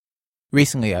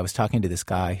Recently, I was talking to this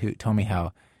guy who told me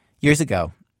how years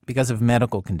ago, because of a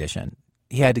medical condition,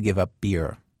 he had to give up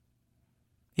beer.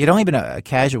 He had only been a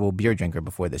casual beer drinker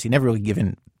before this. He'd never really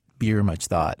given beer much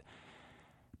thought.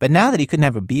 But now that he couldn't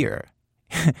have a beer,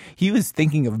 he was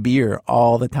thinking of beer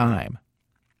all the time.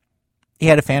 He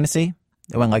had a fantasy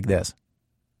that went like this.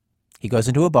 He goes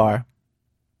into a bar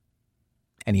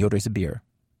and he orders a beer.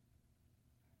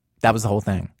 That was the whole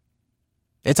thing.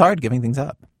 It's hard giving things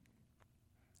up.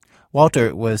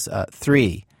 Walter was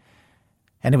 3,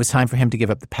 and it was time for him to give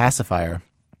up the pacifier.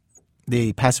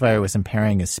 The pacifier was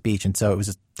impairing his speech, and so it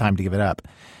was time to give it up.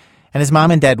 And his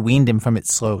mom and dad weaned him from it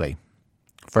slowly.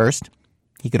 First,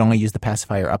 he could only use the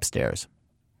pacifier upstairs.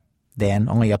 Then,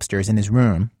 only upstairs in his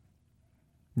room.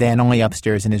 Then, only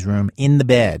upstairs in his room in the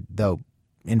bed, though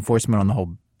enforcement on the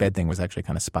whole bed thing was actually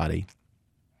kind of spotty.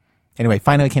 Anyway,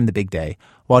 finally came the big day.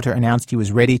 Walter announced he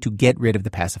was ready to get rid of the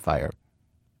pacifier.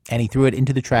 And he threw it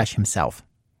into the trash himself.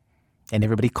 And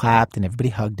everybody clapped and everybody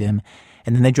hugged him.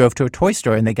 And then they drove to a toy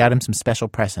store and they got him some special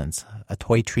presents. A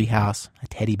toy treehouse, a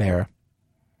teddy bear.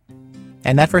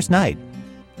 And that first night,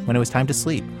 when it was time to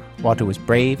sleep, Walter was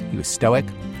brave, he was stoic,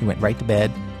 he went right to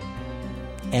bed.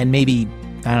 And maybe,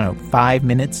 5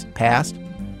 minutes passed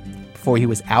before he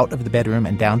was out of the bedroom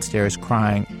and downstairs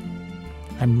crying.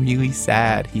 "I'm really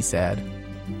sad," he said.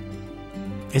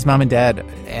 His mom and dad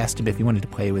asked him if he wanted to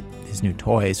play with his new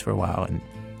toys for a while, and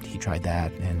he tried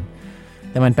that, and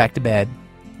then went back to bed.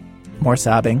 More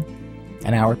sobbing.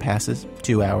 An hour passes,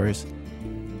 2 hours.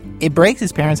 It breaks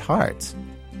his parents' hearts.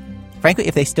 Frankly,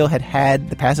 if they still had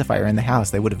the pacifier in the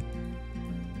house, they would have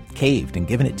caved and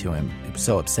given it to him. It was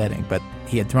so upsetting, but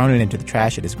he had thrown it into the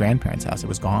trash at his grandparents' house. It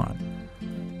was gone.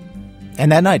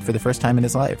 And that night, for the first time in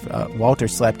his life, Walter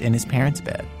slept in his parents'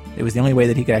 bed. It was the only way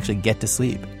that he could actually get to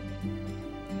sleep.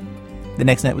 The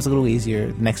next night was a little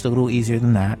easier, the next a little easier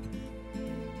than that.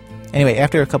 Anyway,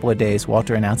 after a couple of days,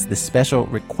 Walter announced this special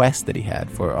request that he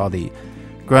had for all the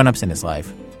grown-ups in his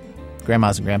life.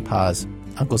 Grandmas and grandpas,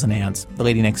 uncles and aunts, the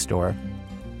lady next door.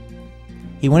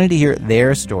 He wanted to hear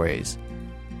their stories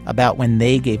about when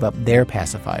they gave up their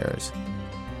pacifiers.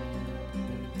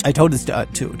 I told this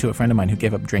to a friend of mine who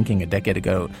gave up drinking a decade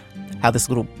ago, how this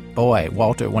little boy,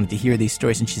 Walter, wanted to hear these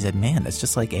stories, and she said, "Man, that's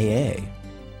just like AA."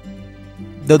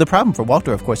 Though the problem for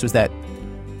Walter, of course, was that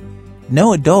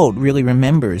no adult really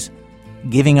remembers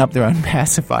giving up their own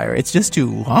pacifier. It's just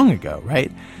too long ago,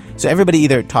 right? So everybody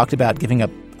either talked about giving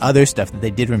up other stuff that they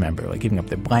did remember, like giving up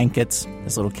their blankets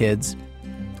as little kids.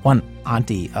 One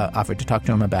auntie offered to talk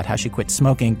to him about how she quit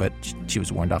smoking, but she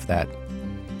was warned off that.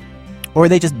 Or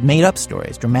they just made up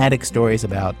stories, dramatic stories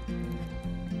about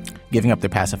giving up their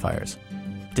pacifiers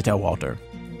to tell Walter.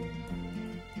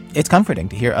 It's comforting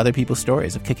to hear other people's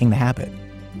stories of kicking the habit.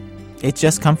 It's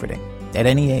just comforting at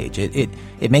any age.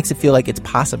 It makes it feel like it's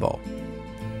possible.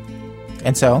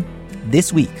 And so,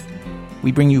 this week,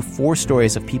 we bring you 4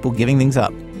 stories of people giving things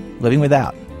up, living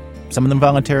without. Some of them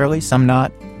voluntarily, some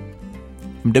not.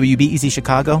 From WBEZ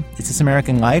Chicago, it's This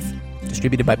American Life,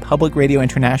 distributed by Public Radio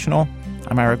International.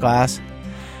 I'm Ira Glass.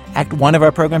 Act 1 of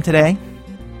our program today,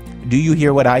 Do You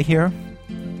Hear What I Hear?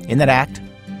 In that act,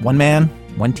 one man,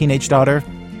 one teenage daughter,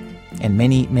 and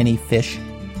many, many fish.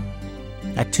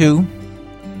 Act 2,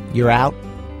 You're Out,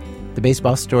 the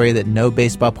baseball story that no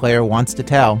baseball player wants to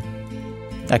tell.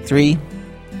 Act 3,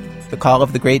 The Call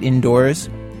of the Great Indoors,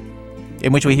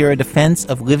 in which we hear a defense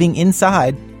of living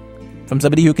inside from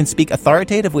somebody who can speak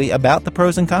authoritatively about the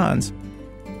pros and cons.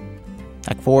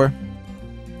 Act 4,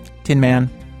 Tin Man.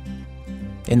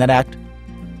 In that act,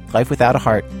 Life Without a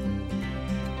Heart.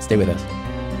 Stay with us.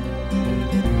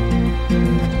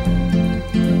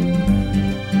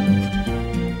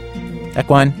 Act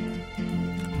 1,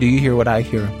 Do You Hear What I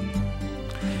Hear?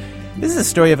 This is a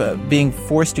story of being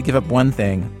forced to give up one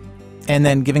thing and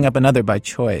then giving up another by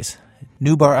choice.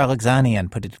 Nubar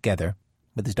Alexanian put it together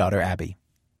with his daughter Abby.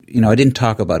 I didn't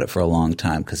talk about it for a long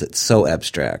time because it's so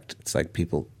abstract. It's like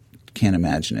people can't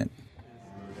imagine it.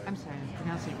 I'm sorry, I'm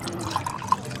pronouncing it wrong.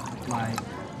 My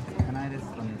tinnitus,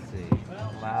 let me see,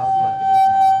 loud like it is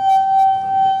now.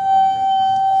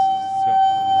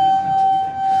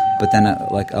 But then,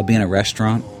 I'll be in a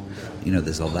restaurant.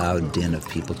 There's a loud din of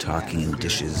people talking and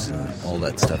dishes and all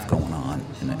that stuff going on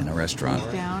in a restaurant.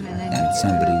 And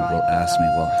somebody will ask me,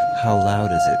 well, how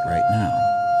loud is it right now?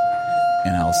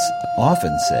 And I'll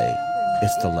often say,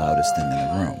 it's the loudest thing in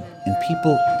the room. And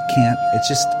people can't, it's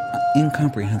just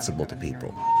incomprehensible to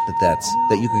people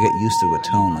that you could get used to a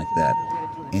tone like that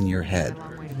in your head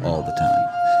all the time.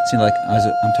 See,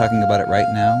 I'm talking about it right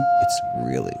now, it's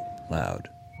really loud.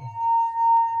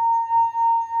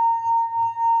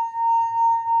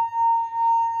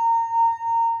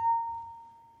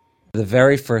 The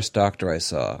very first doctor I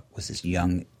saw was this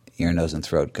young ear, nose, and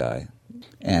throat guy.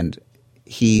 And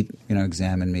he,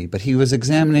 examined me. But he was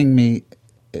examining me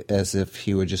as if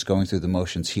he were just going through the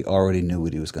motions. He already knew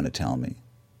what he was going to tell me.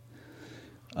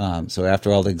 So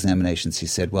after all the examinations, he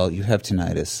said, well, you have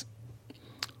tinnitus,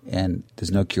 and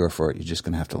there's no cure for it. You're just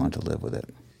going to have to learn to live with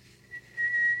it.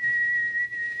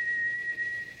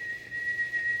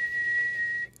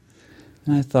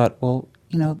 And I thought, well,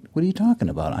 what are you talking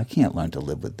about? I can't learn to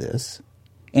live with this.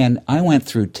 And I went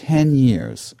through 10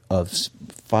 years of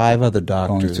 5 other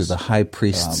doctors, going through the high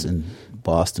priests in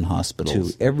Boston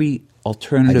hospitals, to every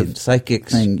alternative psychic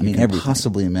thing you can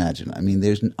possibly imagine. I mean,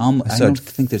 I don't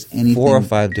think there's anything. 4 or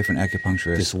 5 different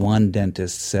acupuncturists. This one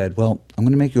dentist said, well, I'm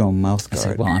going to make you a mouth guard. I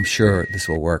said, well, I'm sure this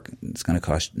will work. It's going to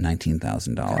cost $19,000.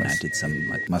 And I did some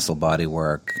muscle body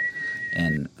work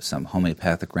and some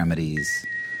homeopathic remedies.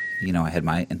 I had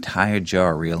my entire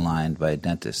jaw realigned by a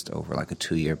dentist over like a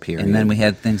 2-year period. And then we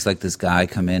had things like this guy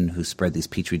come in who spread these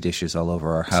Petri dishes all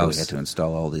over our house. So we had to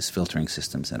install all these filtering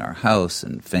systems in our house,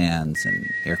 and fans and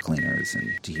air cleaners and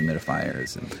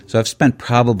dehumidifiers. So I've spent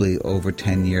probably over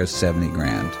 10 years,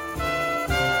 $70,000.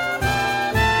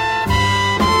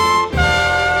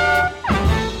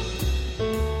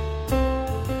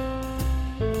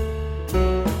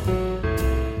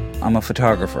 I'm a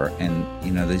photographer, and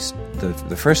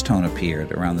the First Tone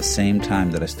appeared around the same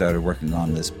time that I started working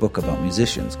on this book about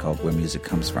musicians called Where Music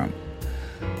Comes From.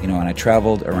 And I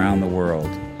traveled around the world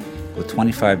with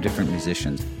 25 different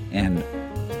musicians, and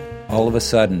all of a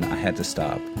sudden I had to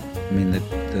stop. I mean,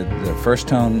 the First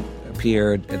Tone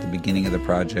appeared at the beginning of the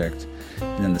project,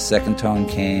 and then the Second Tone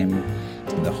came,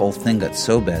 and the whole thing got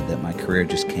so bad that my career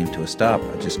just came to a stop.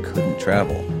 I just couldn't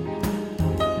travel.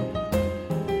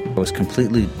 I was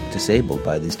completely disabled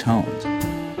by these tones.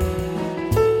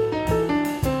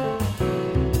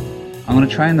 I'm going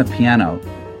to try on the piano.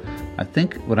 I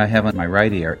think what I have on my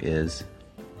right ear is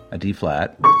a D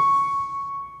flat.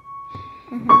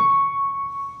 Mm-hmm.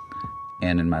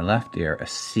 And in my left ear, a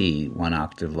C 1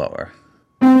 octave lower.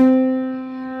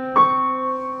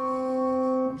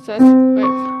 So wait.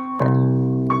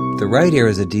 The right ear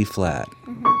is a D flat.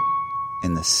 Mm-hmm.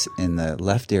 In the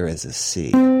left ear is a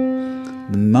C.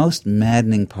 The most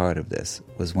maddening part of this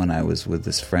was when I was with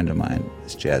this friend of mine,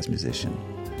 this jazz musician,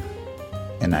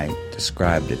 and I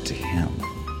described it to him.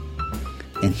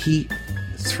 And he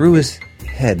threw his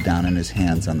head down in his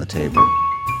hands on the table.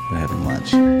 We were having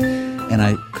lunch. And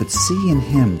I could see in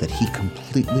him that he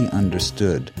completely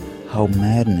understood how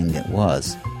maddening it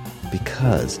was,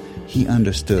 because he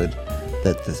understood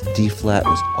that the D flat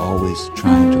was always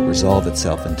trying to resolve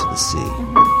itself into the C.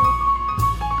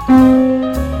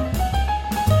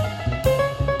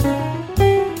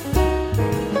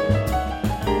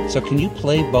 So can you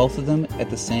play both of them at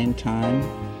the same time?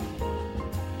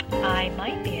 I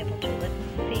might be able to. Let's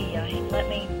see. Let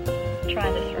me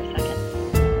try this for a second.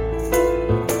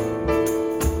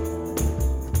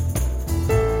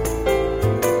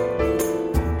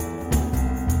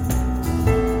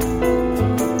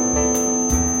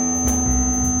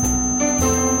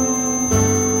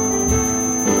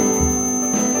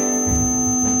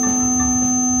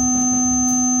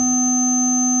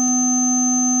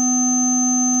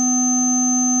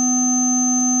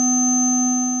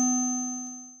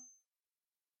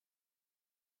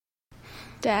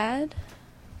 Dad?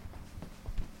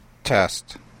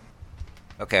 Test.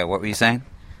 Okay, what were you saying?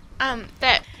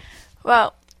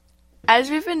 Well,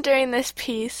 as we've been doing this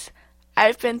piece,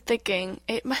 I've been thinking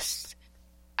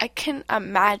I can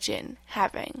imagine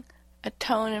having a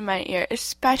tone in my ear,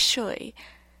 especially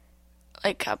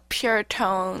like a pure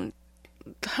tone,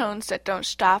 tones that don't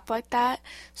stop like that.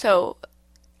 So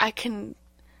I can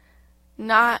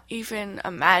not even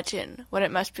imagine what it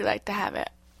must be like to have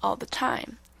it all the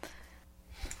time.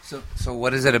 So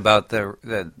what is it about the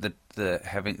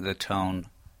having the tone?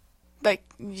 Like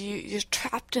you're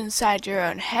trapped inside your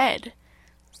own head.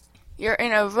 You're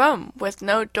in a room with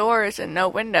no doors and no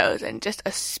windows and just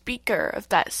a speaker of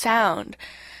that sound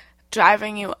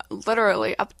driving you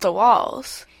literally up the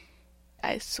walls.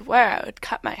 I swear I would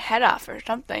cut my head off or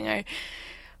something, or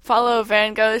follow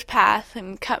Van Gogh's path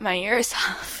and cut my ears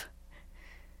off.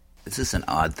 This is an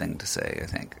odd thing to say, I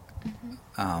think.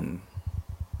 Mm-hmm.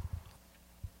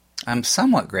 I'm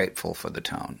somewhat grateful for the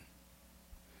tone.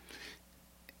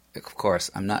 Of course,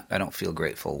 I don't feel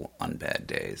grateful on bad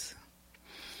days.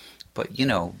 But,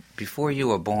 before you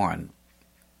were born,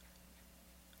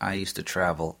 I used to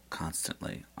travel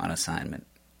constantly on assignment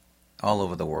all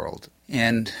over the world.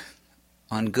 And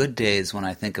on good days, when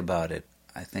I think about it,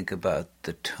 I think about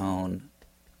the tone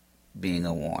being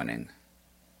a warning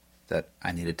that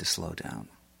I needed to slow down.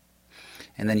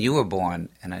 And then you were born,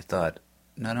 and I thought,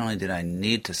 not only did I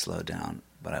need to slow down,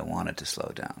 but I wanted to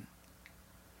slow down.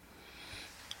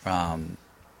 And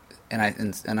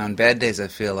on bad days, I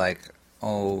feel like,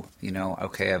 oh,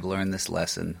 okay, I've learned this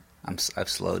lesson. I've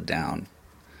slowed down.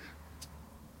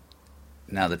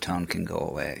 Now the tone can go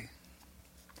away.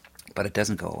 But it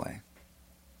doesn't go away.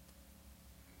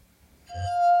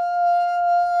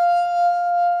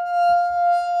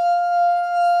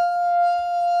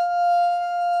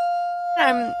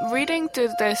 I'm reading through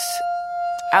this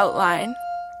outline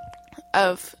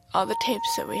of all the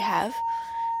tapes that we have,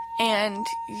 and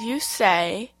you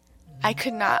say, I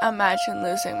could not imagine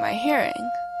losing my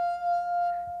hearing.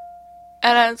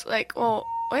 And I was like, well,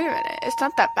 wait a minute, it's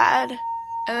not that bad.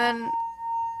 And then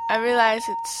I realized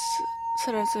it's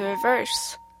sort of the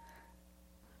reverse.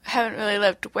 I haven't really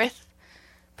lived with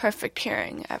perfect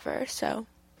hearing ever, so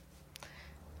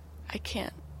I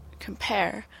can't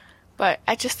compare. But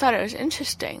I just thought it was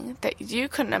interesting that you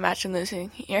couldn't imagine losing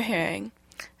your hearing,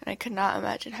 and I could not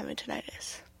imagine having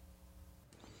tinnitus.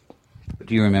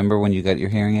 Do you remember when you got your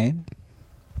hearing aid?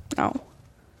 No.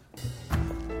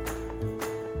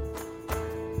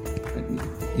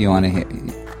 You want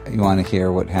to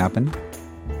hear what happened?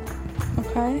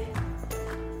 Okay.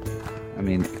 I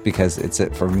mean, because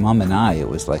for Mom and I, it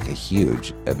was like a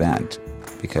huge event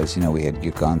because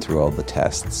you'd gone through all the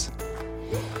tests,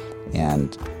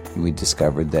 and we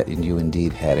discovered that you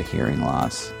indeed had a hearing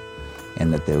loss,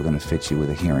 and that they were going to fit you with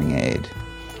a hearing aid.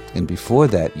 And before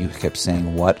that, you kept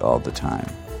saying "what" all the time,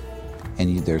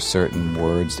 and there's certain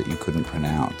words that you couldn't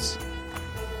pronounce,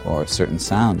 or certain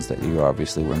sounds that you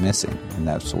obviously were missing, and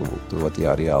that's what the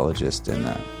audiologist and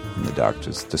the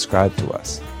doctors described to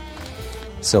us.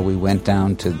 So we went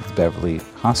down to the Beverly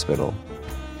Hospital,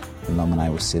 and Mom and I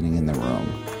were sitting in the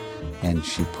room, and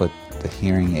she put the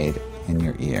hearing aid in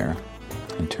your ear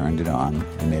and turned it on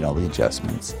and made all the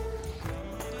adjustments.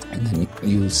 And then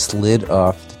you slid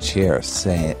off the chair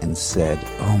and said,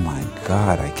 "Oh my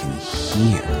God, I can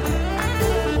hear."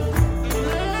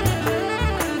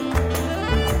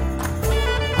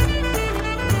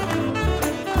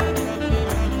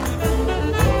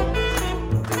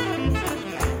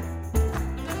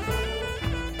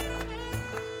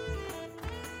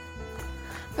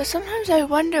 But sometimes I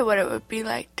wonder what it would be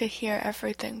like to hear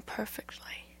everything perfectly.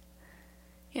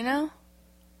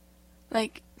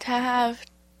 Like, to have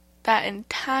that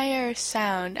entire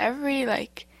sound, every,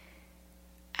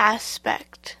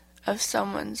 aspect of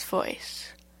someone's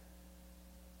voice.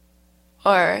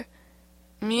 Or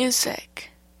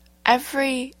music.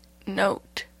 Every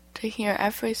note, to hear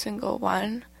every single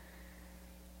one,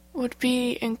 would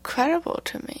be incredible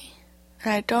to me.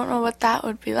 And I don't know what that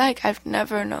would be like. I've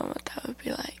never known what that would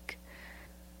be like.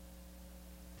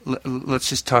 Let's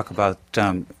just talk about,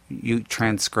 you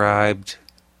transcribed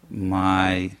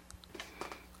my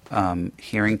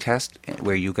hearing test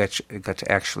where you got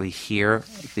to actually hear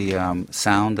the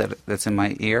sound that's in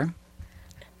my ear.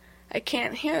 I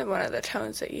can't hear one of the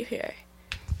tones that you hear.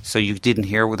 So you didn't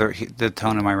hear the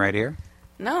tone in my right ear?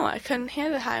 No, I couldn't hear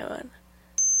the high one.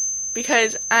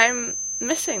 Because I'm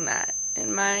missing that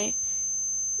in my...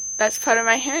 That's part of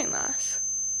my hearing loss.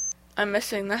 I'm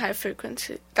missing the high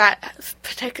frequency, that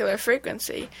particular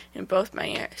frequency in both my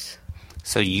ears.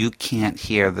 So you can't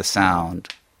hear the sound?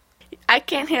 I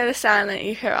can't hear the sound that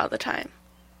you hear all the time.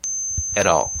 At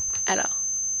all? At all.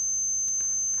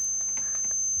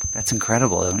 That's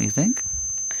incredible, don't you think?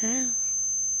 I know.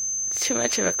 It's too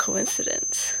much of a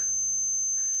coincidence.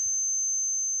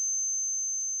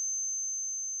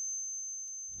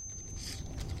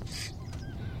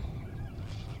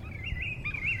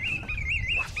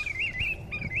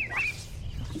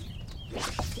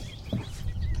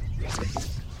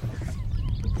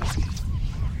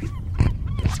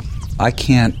 I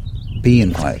can't be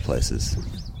in quiet places.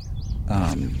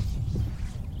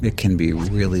 It can be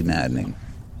really maddening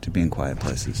to be in quiet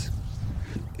places.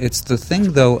 It's the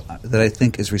thing, though, that I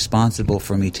think is responsible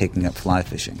for me taking up fly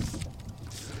fishing,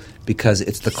 because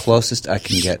it's the closest I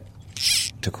can get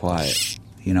to quiet.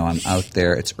 I'm out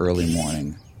there, it's early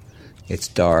morning, it's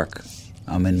dark,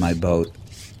 I'm in my boat,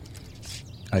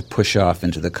 I push off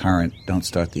into the current, don't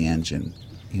start the engine.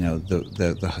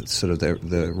 The sort of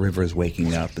the river is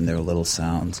waking up, and there are little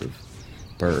sounds of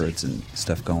birds and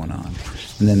stuff going on.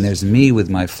 And then there's me with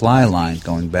my fly line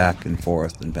going back and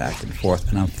forth, and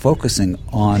I'm focusing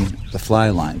on the fly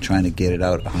line, trying to get it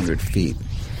out 100 feet.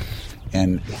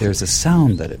 And there's a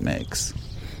sound that it makes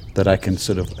that I can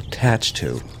sort of attach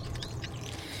to.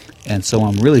 And so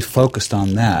I'm really focused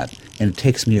on that, and it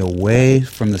takes me away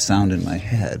from the sound in my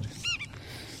head.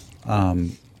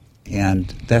 And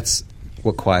that's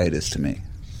what quiet is to me.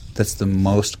 That's the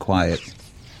most quiet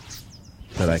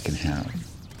that I can have.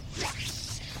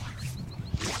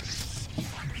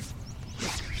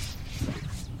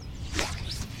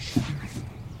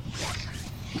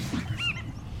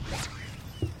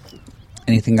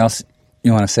 Anything else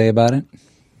you want to say about it?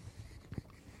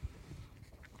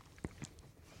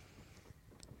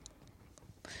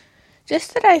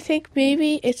 Just that I think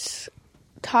maybe it's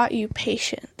taught you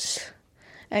patience.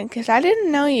 And because I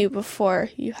didn't know you before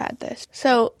you had this,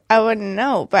 so I wouldn't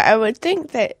know. But I would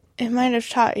think that it might have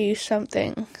taught you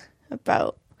something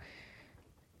about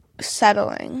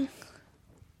settling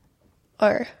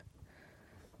or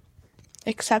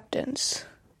acceptance.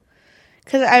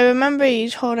 Because I remember you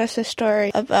told us a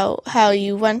story about how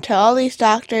you went to all these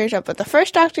doctors, but the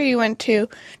first doctor you went to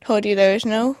told you there was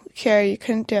no cure, you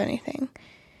couldn't do anything.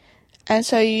 And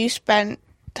so you spent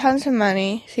tons of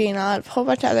money seeing a whole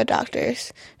bunch of other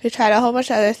doctors who tried a whole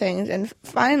bunch of other things, and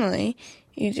finally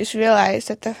you just realized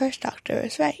that the first doctor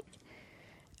was right.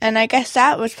 And I guess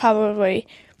that was probably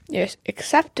your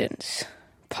acceptance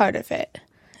part of it.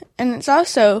 And it's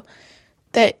also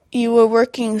that you were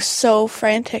working so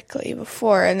frantically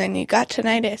before, and then you got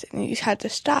tinnitus and you had to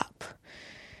stop.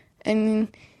 And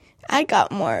I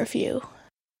got more of you.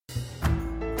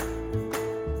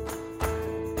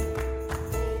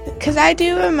 Because I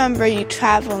do remember you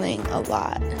traveling a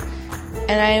lot,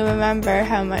 and I remember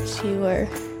how much you were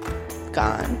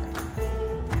gone.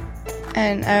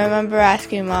 And I remember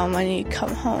asking Mom when you'd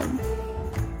come home.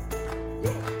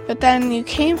 But then you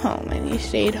came home, and you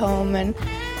stayed home, and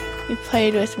you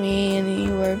played with me, and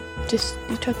you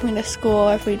took me to school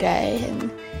every day,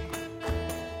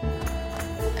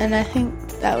 and I think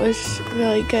that was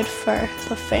really good for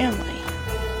the family.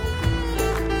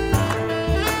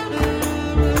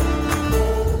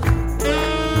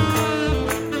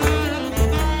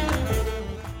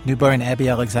 Newborn Abby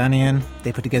Alexanian.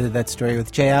 They put together that story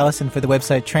with Jay Allison for the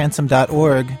website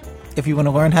transom.org. If you want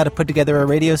to learn how to put together a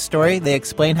radio story, they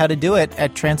explain how to do it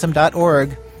at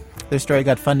transom.org. Their story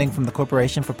got funding from the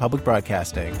Corporation for Public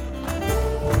Broadcasting.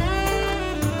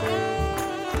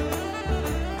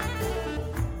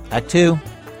 Act 2,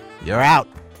 you're out.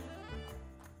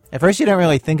 At first you don't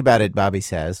really think about it, Bobby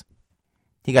says.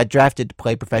 He got drafted to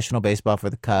play professional baseball for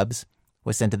the Cubs,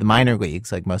 was sent to the minor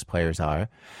leagues like most players are.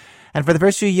 And for the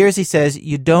first few years, he says,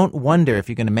 you don't wonder if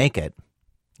you're going to make it.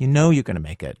 You know you're going to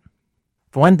make it.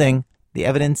 For one thing, the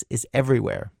evidence is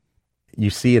everywhere. You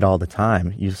see it all the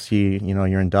time. You see,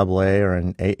 you're in AA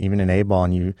or even in A-ball,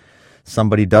 and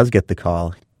somebody does get the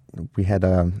call. We had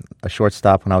a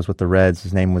shortstop when I was with the Reds.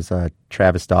 His name was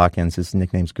Travis Dawkins. His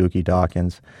nickname's Gookie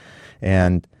Dawkins.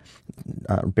 And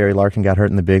Barry Larkin got hurt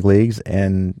in the big leagues,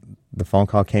 and the phone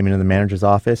call came into the manager's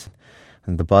office.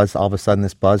 And all of a sudden,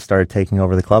 this buzz started taking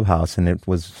over the clubhouse, and it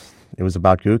was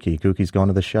about Gookie. Gookie's going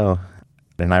to the show.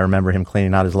 And I remember him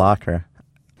cleaning out his locker,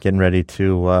 getting ready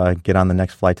to get on the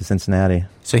next flight to Cincinnati.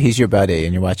 So he's your buddy,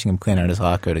 and you're watching him clean out his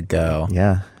locker to go.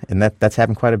 Yeah, and that's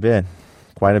happened quite a bit.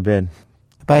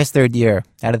 By his third year,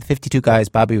 out of the 52 guys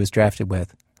Bobby was drafted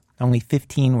with, only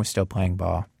 15 were still playing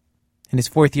ball. In his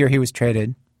fourth year, he was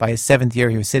traded. By his seventh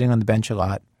year, he was sitting on the bench a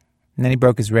lot. And then he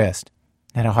broke his wrist.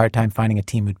 Had a hard time finding a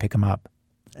team who'd pick him up.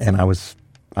 And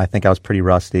I think I was pretty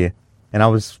rusty, and I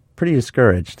was pretty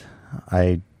discouraged.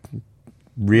 I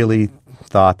really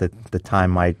thought that the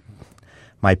time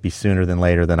might be sooner than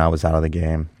later than I was out of the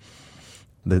game.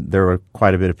 There were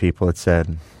quite a bit of people that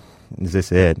said, "Is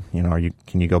this it?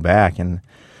 Can you go back?" And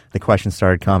the questions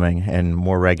started coming, and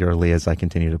more regularly as I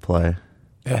continued to play.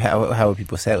 How would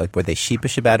people say it? Like, were they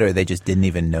sheepish about it, or they just didn't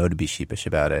even know to be sheepish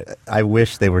about it? I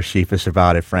wish they were sheepish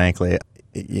about it, frankly.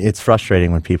 It's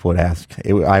frustrating when people would ask.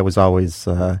 I was always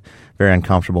very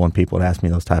uncomfortable when people would ask me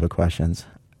those type of questions.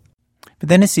 But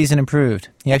then his season improved.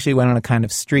 He actually went on a kind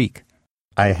of streak.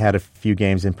 I had a few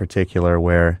games in particular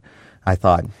where I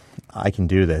thought, I can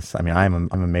do this. I mean, I'm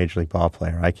a major league ball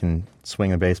player. I can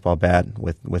swing a baseball bat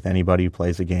with anybody who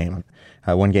plays a game.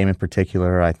 One game in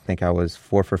particular, I think I was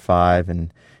 4 for 5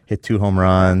 and hit 2 home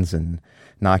runs and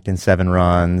knocked in 7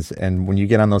 runs. And when you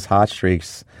get on those hot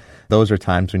streaks, those are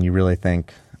times when you really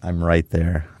think, I'm right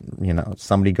there.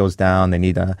 Somebody goes down, they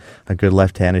need a good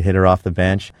left-handed hitter off the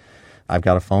bench. I've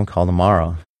got a phone call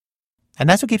tomorrow. And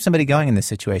that's what keeps somebody going in this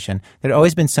situation. There'd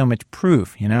always been so much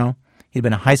proof, He'd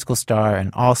been a high school star,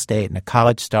 an All-State, and a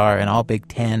college star, and all Big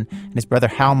Ten. And his brother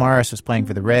Hal Morris was playing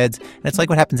for the Reds. And it's like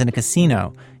what happens in a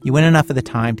casino. You win enough of the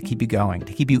time to keep you going,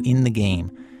 to keep you in the game.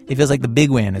 It feels like the big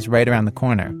win is right around the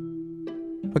corner.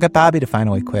 What got Bobby to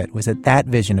finally quit was that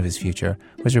vision of his future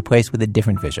was replaced with a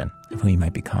different vision of who he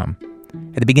might become.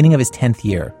 At the beginning of his 10th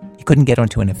year, he couldn't get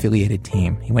onto an affiliated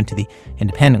team. He went to the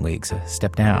independent leagues, a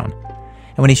step down.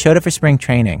 And when he showed up for spring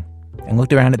training, and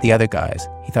looked around at the other guys,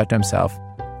 he thought to himself,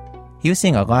 he was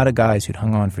seeing a lot of guys who'd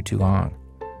hung on for too long.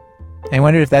 And he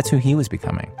wondered if that's who he was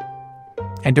becoming.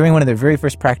 And during one of their very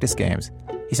first practice games,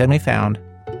 he suddenly found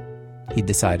he'd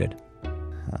decided.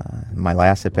 My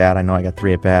last at-bat, I know I got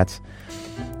 3 at-bats.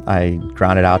 I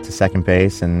grounded out to second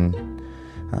base, and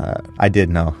I did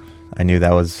know. I knew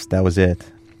that was it.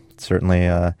 Certainly,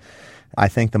 I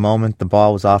think the moment the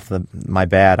ball was off my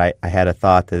bat, I had a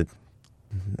thought that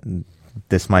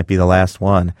this might be the last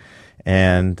one.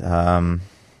 And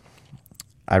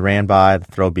I ran by, the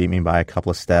throw beat me by a couple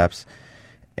of steps,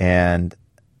 and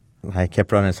I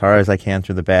kept running as hard as I can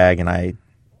through the bag, and I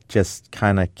just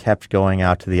kind of kept going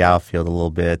out to the outfield a little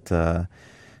bit.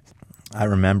 I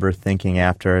remember thinking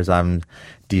after, as I'm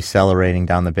decelerating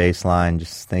down the baseline,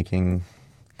 just thinking,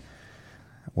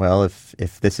 well,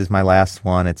 if this is my last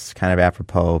one, it's kind of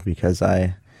apropos, because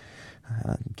I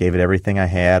gave it everything I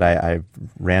had. I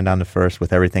ran down to first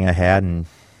with everything I had, and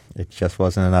it just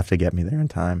wasn't enough to get me there in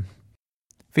time.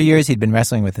 For years, he'd been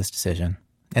wrestling with this decision,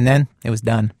 and then it was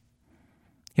done.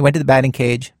 He went to the batting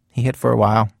cage, he hit for a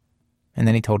while, and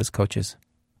then he told his coaches.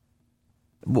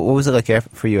 What was it like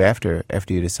for you after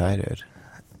you decided?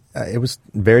 It was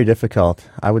very difficult.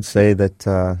 I would say that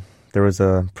there was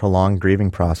a prolonged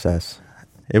grieving process.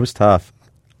 It was tough.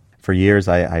 For years,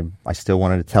 I still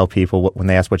wanted to tell people, when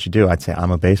they asked what you do, I'd say,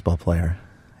 I'm a baseball player.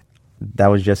 That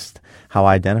was just how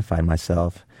I identified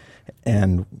myself.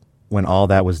 And when all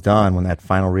that was done, when that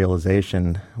final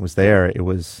realization was there, it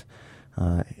was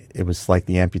like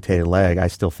the amputated leg. I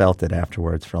still felt it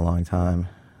afterwards for a long time.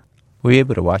 Were you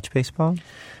able to watch baseball?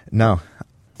 No.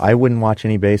 I wouldn't watch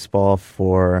any baseball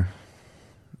for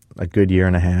a good year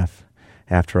and a half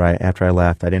after I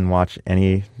left. I didn't watch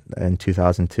any in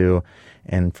 2002,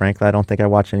 and frankly, I don't think I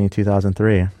watched any in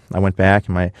 2003. I went back,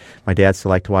 and my dad still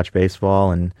liked to watch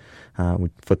baseball, and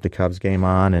we'd flip the Cubs game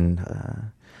on, and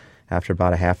after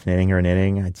about a half an inning or an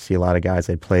inning, I'd see a lot of guys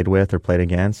I'd played with or played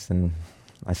against, and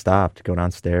I stopped to go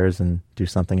downstairs and do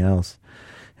something else.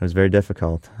 It was very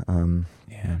difficult.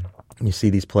 You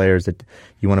see these players that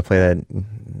you want to play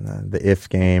the if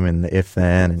game and the if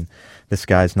then, and this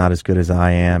guy's not as good as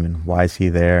I am, and why is he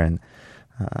there? And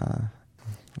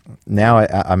now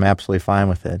I'm absolutely fine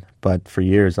with it. But for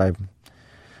years, I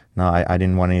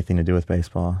didn't want anything to do with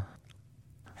baseball.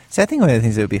 So I think one of the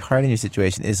things that would be hard in your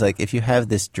situation is, like, if you have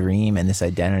this dream and this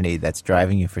identity that's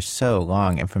driving you for so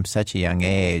long and from such a young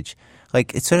age,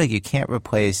 like, it's sort of like you can't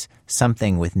replace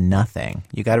something with nothing.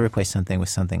 You got to replace something with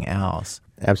something else.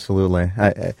 Absolutely.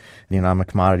 I'm a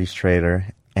commodities trader,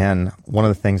 and one of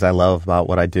the things I love about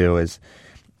what I do is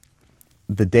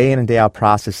the day in and day out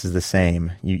process is the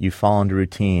same. You fall into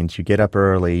routines. You get up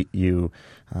early.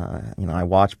 I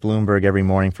watch Bloomberg every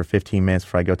morning for 15 minutes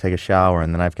before I go take a shower,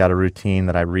 and then I've got a routine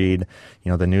that I read,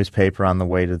 the newspaper on the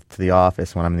way to the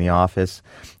office. When I'm in the office,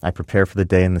 I prepare for the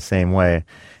day in the same way.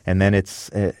 And then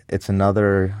it's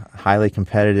another highly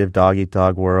competitive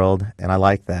dog-eat-dog world, and I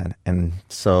like that. And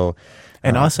so...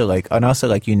 And also,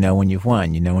 when you've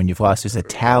won, when you've lost. There's a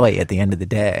tally at the end of the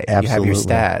day. Absolutely. You have your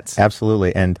stats.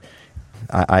 Absolutely. And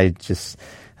I just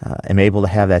am able to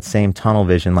have that same tunnel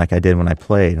vision like I did when I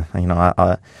played.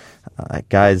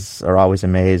 Guys are always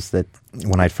amazed that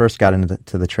when I first got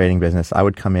into the trading business, I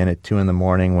would come in at 2 in the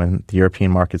morning when the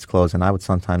European markets closed, and I would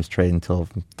sometimes trade until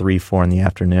 3, 4 in the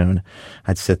afternoon.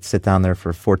 I'd sit down there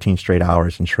for 14 straight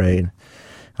hours and trade.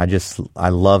 I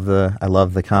love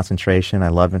the concentration. I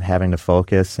love having to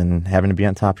focus and having to be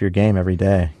on top of your game every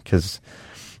day, because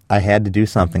I had to do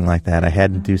something like that. I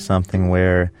had to do something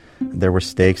where there were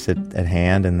stakes at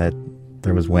hand, and that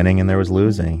there was winning and there was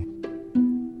losing.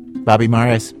 Bobby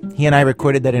Morris, he and I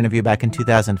recorded that interview back in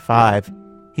 2005.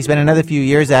 He spent another few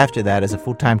years after that as a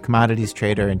full-time commodities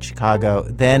trader in Chicago.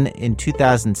 Then in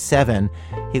 2007,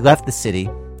 he left the city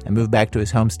and moved back to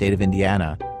his home state of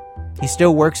Indiana. He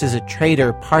still works as a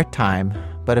trader part-time,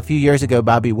 but a few years ago,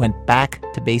 Bobby went back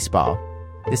to baseball,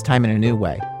 this time in a new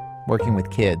way, working with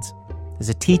kids, as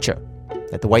a teacher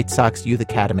at the White Sox Youth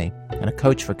Academy and a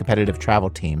coach for competitive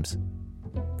travel teams.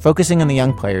 Focusing on the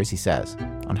young players, he says,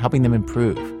 on helping them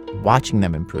improve, watching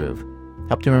them improve,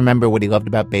 helped him remember what he loved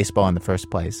about baseball in the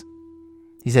first place.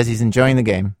 He says he's enjoying the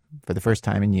game for the first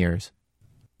time in years.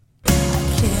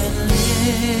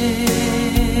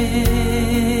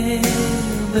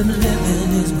 But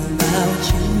living is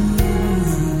without you.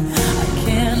 I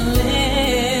can't live.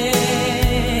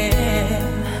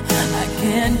 I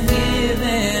can't give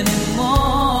anymore.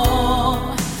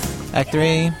 Act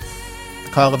 3,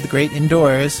 the call of the great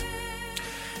indoors.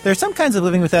 There are some kinds of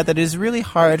living without that is really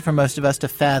hard for most of us to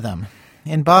fathom.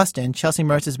 In Boston, Chelsea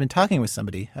Mertz has been talking with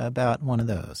somebody about one of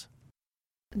those.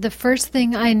 The first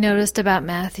thing I noticed about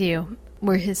Matthew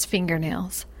were his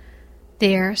fingernails.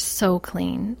 They are so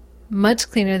clean,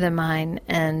 much cleaner than mine,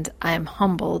 and I'm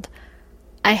humbled.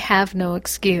 I have no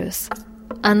excuse.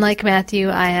 Unlike Matthew,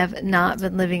 I have not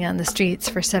been living on the streets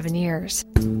for 7 years.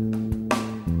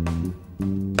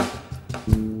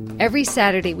 Every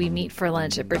Saturday we meet for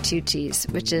lunch at Bertucci's,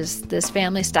 which is this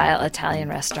family-style Italian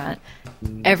restaurant.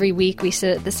 Every week we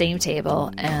sit at the same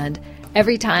table, and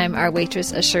every time our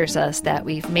waitress assures us that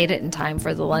we've made it in time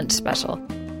for the lunch special.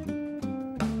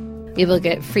 We will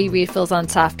get free refills on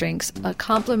soft drinks, a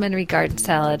complimentary garden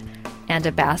salad, and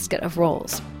a basket of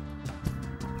rolls.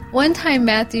 One time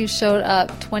Matthew showed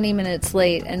up 20 minutes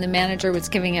late and the manager was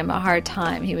giving him a hard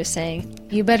time. He was saying,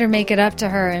 "You better make it up to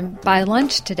her and buy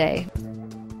lunch today."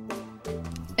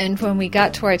 And when we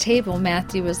got to our table,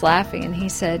 Matthew was laughing and he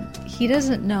said, "He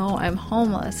doesn't know I'm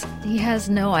homeless. He has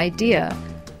no idea."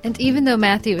 And even though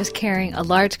Matthew was carrying a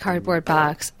large cardboard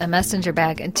box, a messenger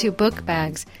bag, and 2 book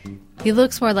bags, he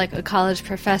looks more like a college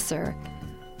professor.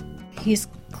 He's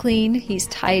clean, he's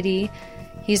tidy,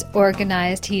 he's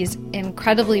organized, he's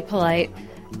incredibly polite.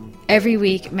 Every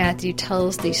week, Matthew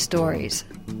tells these stories.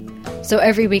 So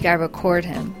every week I record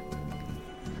him.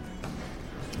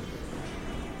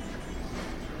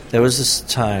 There was this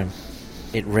time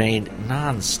it rained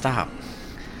non-stop.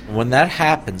 When that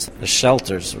happens, the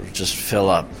shelters would just fill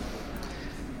up.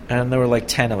 And there were like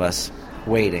 10 of us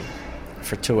waiting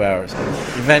for 2 hours.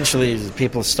 Eventually,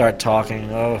 people start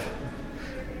talking. "Oh,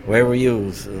 where were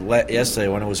you yesterday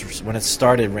when it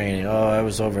started raining?" "Oh, I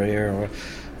was over here."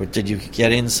 Or "Did you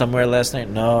get in somewhere last night?"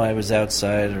 "No, I was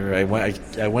outside." Or I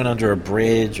went under a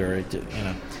bridge." Or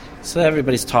So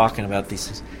everybody's talking about these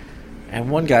things. And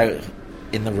one guy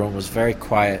in the room was very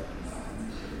quiet.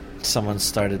 Someone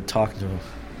started talking to him.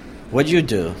 What'd you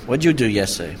do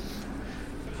yesterday?"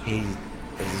 He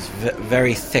has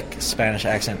very thick Spanish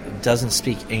accent, doesn't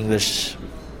speak English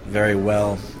very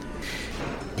well.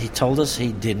 He told us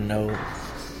he didn't know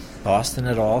Boston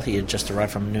at all. He had just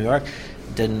arrived from New York,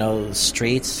 didn't know the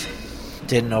streets,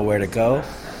 didn't know where to go.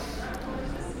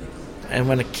 And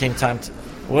when it came time to,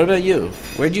 "What about you?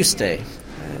 Where'd you stay?"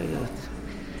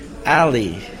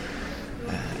 Alley.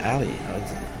 Alley.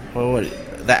 What?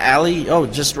 The alley? Oh,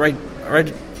 just right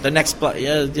the next block.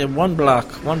 Yeah, one block.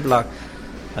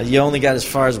 You only got as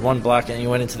far as 1 block and you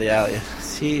went into the alley.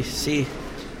 See.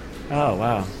 Oh,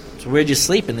 wow. So where'd you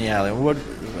sleep in the alley?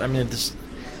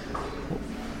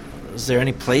 Is there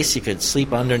any place you could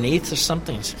sleep underneath or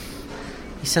something?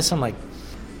 He said something like,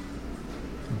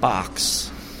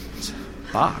 box.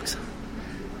 Box?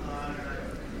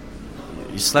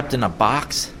 You slept in a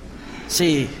box?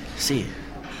 See.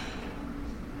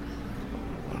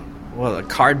 Well, a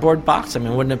cardboard box?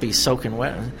 Wouldn't it be soaking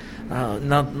wet?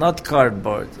 No, not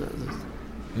cardboard.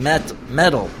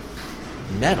 Metal.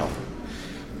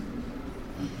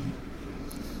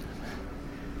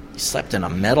 You slept in a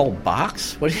metal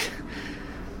box? What?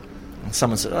 And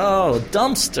someone said, "Oh,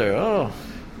 dumpster. Oh,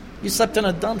 you slept in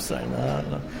a dumpster."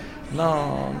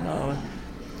 No.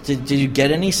 Did you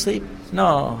get any sleep?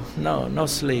 No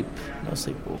sleep.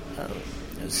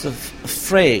 It's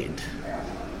afraid.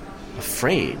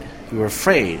 Afraid? You were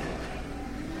afraid.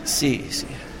 See.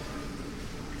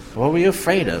 What were you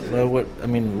afraid of?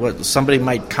 What? Somebody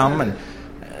might come and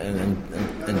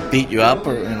beat you up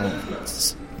or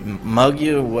mug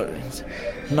you? What?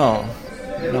 No.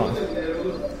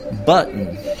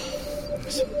 Button.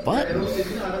 Button.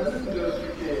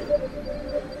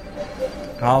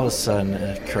 All of a sudden,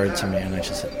 it occurred to me, and I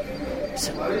just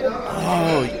said,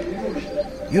 "Oh,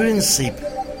 you didn't sleep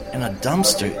in a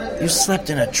dumpster. You slept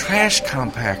in a trash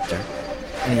compactor."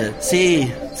 And he said,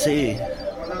 see.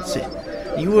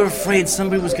 You were afraid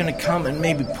somebody was going to come and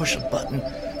maybe push a button.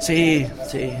 See.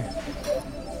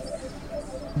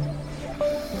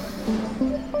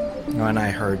 When I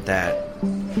heard that,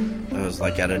 I was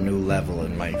like at a new level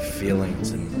in my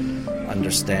feelings and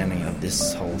understanding of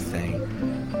this whole thing.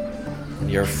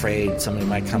 You're afraid somebody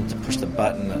might come to push the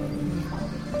button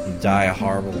and die a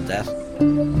horrible death.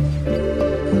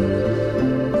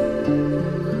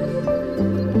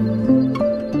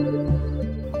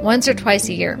 Once or twice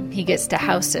a year, he gets to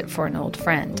house sit for an old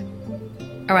friend.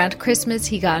 Around Christmas,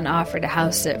 he got an offer to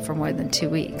house sit for more than 2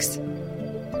 weeks.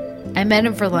 I met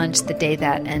him for lunch the day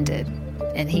that ended,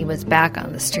 and he was back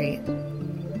on the street.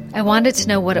 I wanted to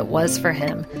know what it was for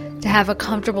him to have a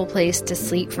comfortable place to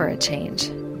sleep for a change.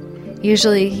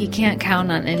 Usually, he can't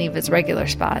count on any of his regular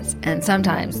spots, and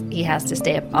sometimes he has to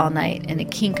stay up all night in a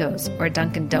Kinko's or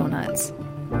Dunkin' Donuts.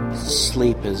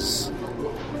 Sleep is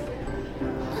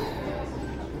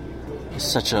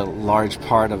such a large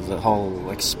part of the whole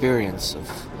experience of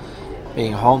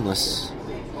being homeless.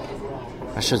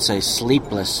 I should say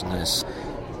sleeplessness.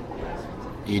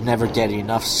 You never get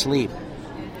enough sleep.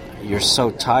 You're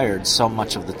so tired so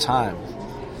much of the time.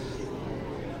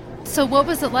 So what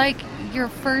was it like your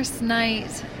first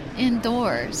night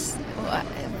indoors?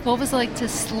 What was it like to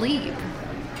sleep?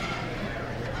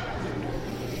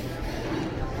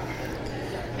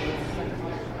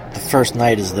 The first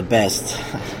night is the best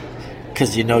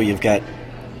because you know you've got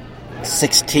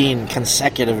 16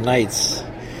 consecutive nights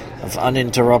of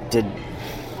uninterrupted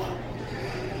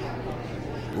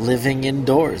living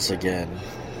indoors again.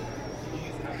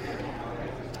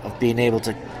 Of being able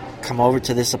to come over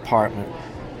to this apartment,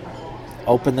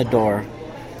 open the door,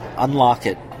 unlock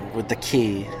it with the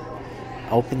key,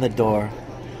 open the door,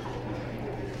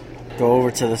 go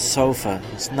over to the sofa.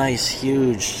 This nice,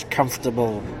 huge,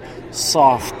 comfortable,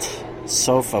 soft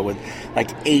sofa with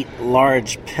like 8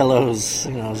 large pillows,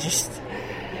 just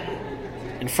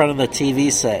in front of the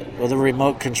TV set with a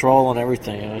remote control and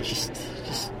everything.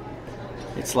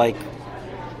 It's like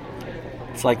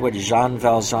what Jean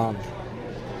Valjean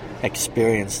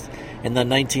experienced in the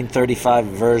 1935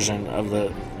 version of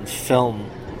the film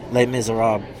Les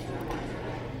Miserables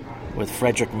with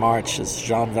Frederick March as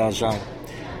Jean Valjean.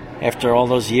 After all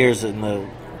those years in the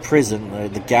prison,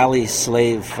 the galley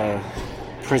slave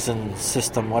prison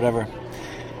system, whatever,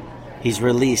 he's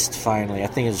released finally. I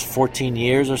think it was 14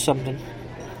 years or something,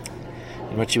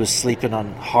 in which he was sleeping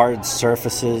on hard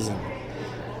surfaces.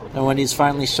 And when he's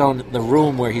finally shown the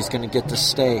room where he's going to get to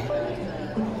stay,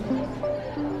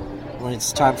 when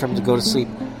it's time for him to go to sleep,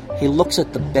 he looks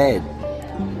at the bed.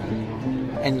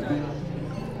 And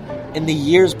in the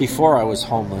years before I was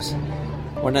homeless,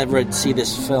 whenever I'd see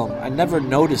this film, I never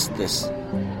noticed this.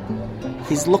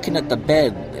 He's looking at the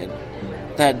bed. And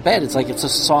that bed, it's like it's a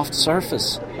soft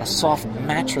surface, a soft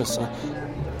mattress.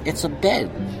 It's a bed.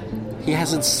 He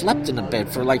hasn't slept in a bed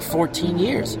for like 14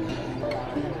 years.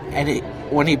 And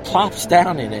when he plops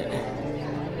down in it,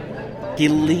 he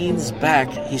leans back,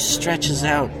 he stretches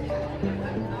out.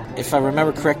 If I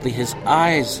remember correctly, his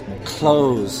eyes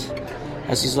close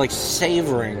as he's like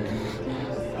savoring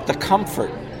the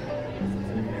comfort.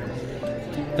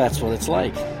 That's what it's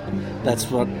like. That's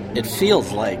what it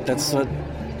feels like. That's what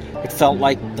it felt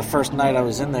like the first night I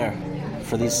was in there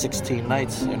for these 16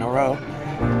 nights in a row.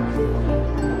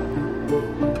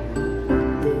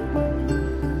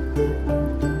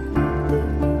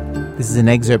 This is an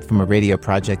excerpt from a radio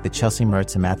project that Chelsea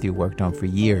Mertz and Matthew worked on for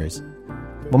years.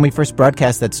 When we first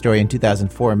broadcast that story in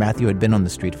 2004, Matthew had been on the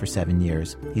street for 7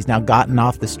 years. He's now gotten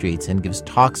off the streets and gives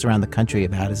talks around the country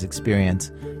about his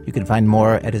experience. You can find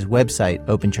more at his website,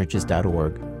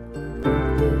 openchurches.org.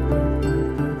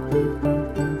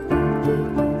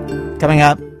 Coming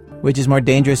up, which is more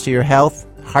dangerous to your health,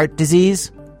 heart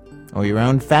disease or your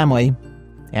own family?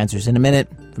 Answers in a minute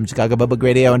from Chicago Public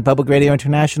Radio and Public Radio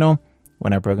International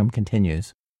when our program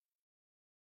continues.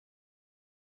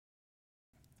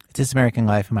 It's This American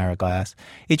Life. I'm Ira Glass.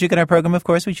 Each week in our program, of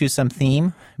course, we choose some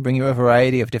theme, bring you a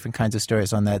variety of different kinds of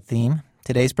stories on that theme.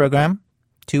 Today's program,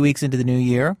 2 weeks into the new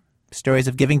year, stories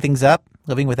of giving things up,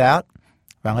 living without,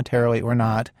 voluntarily or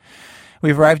not.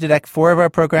 We've arrived at Act 4 of our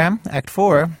program. Act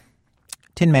 4,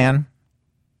 Tin Man.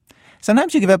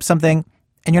 Sometimes you give up something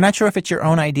and you're not sure if it's your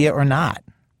own idea or not.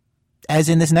 As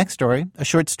in this next story, a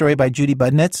short story by Judy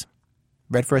Budnitz,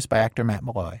 read for us by actor Matt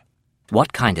Malloy.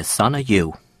 "What kind of son are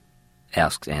you?"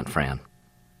 asks Aunt Fran.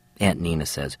 Aunt Nina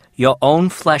says, "Your own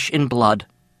flesh and blood."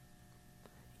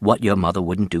 "What your mother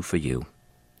wouldn't do for you,"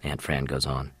 Aunt Fran goes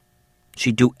on.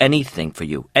 "She'd do anything for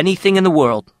you, anything in the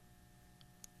world.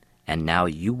 And now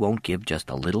you won't give just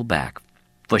a little back.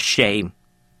 For shame,"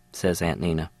 says Aunt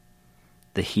Nina.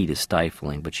 The heat is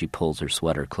stifling, but she pulls her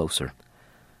sweater closer.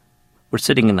 We're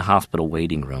sitting in the hospital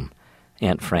waiting room,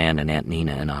 Aunt Fran and Aunt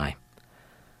Nina and I.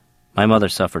 My mother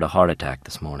suffered a heart attack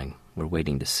this morning. We're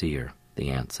waiting to see her, the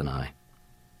aunts and I.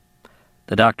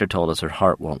 The doctor told us her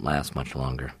heart won't last much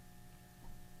longer.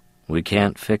 "We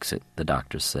can't fix it," the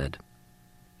doctors said.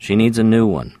 "She needs a new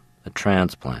one, a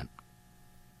transplant."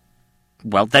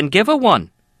 "Well, then give her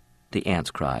one," the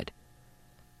aunts cried.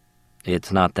 "It's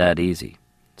not that easy,"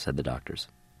 said the doctors.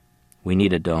 "We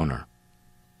need a donor."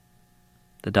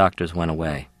 The doctors went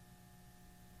away.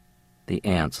 The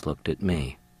aunts looked at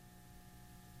me.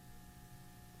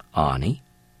 "Arnie,"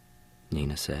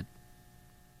 Nina said,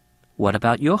 "what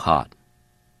about your heart?"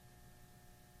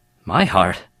 "My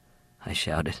heart?" I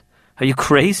shouted. "Are you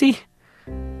crazy?"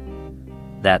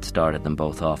 That started them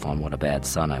both off on what a bad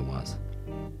son I was.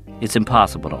 It's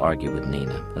impossible to argue with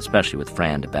Nina, especially with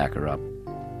Fran to back her up.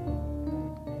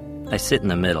 I sit in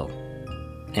the middle.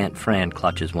 Aunt Fran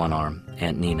clutches one arm,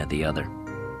 Aunt Nina the other.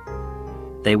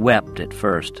 They wept at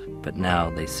first, but now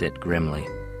they sit grimly.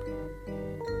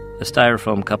 A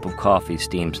styrofoam cup of coffee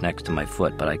steams next to my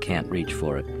foot, but I can't reach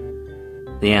for it.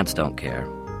 The ants don't care.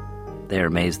 They are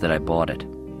amazed that I bought it,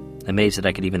 amazed that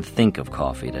I could even think of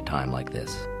coffee at a time like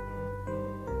this.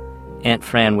 Aunt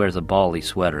Fran wears a bally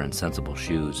sweater and sensible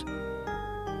shoes.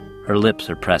 Her lips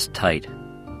are pressed tight.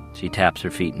 She taps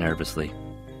her feet nervously.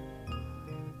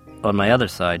 On my other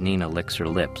side, Nina licks her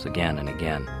lips again and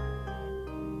again.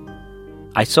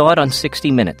 I saw it on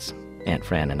 60 Minutes, Aunt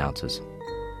Fran announces.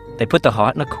 They put the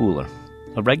heart in a cooler,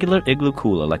 a regular igloo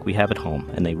cooler like we have at home,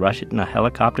 and they rush it in a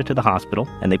helicopter to the hospital,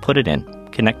 and they put it in,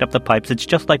 connect up the pipes. It's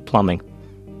just like plumbing.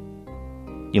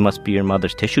 You must be your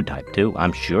mother's tissue type, too.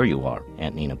 I'm sure you are,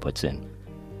 Aunt Nina puts in.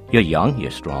 You're young,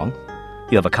 you're strong.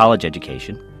 You have a college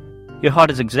education. Your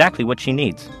heart is exactly what she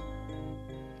needs.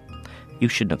 You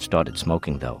shouldn't have started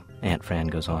smoking, though, Aunt Fran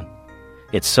goes on.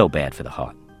 It's so bad for the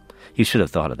heart. You should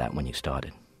have thought of that when you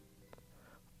started.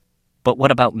 But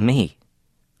what about me?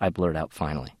 I blurt out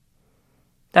finally.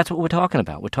 That's what we're talking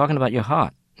about. We're talking about your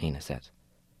heart, Nina says.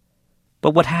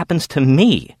 But what happens to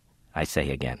me? I say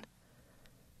again.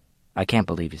 I can't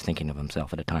believe he's thinking of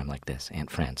himself at a time like this,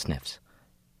 Aunt Fran sniffs.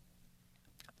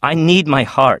 I need my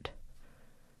heart.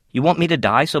 You want me to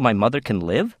die so my mother can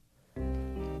live?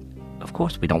 Of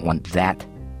course we don't want that,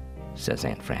 says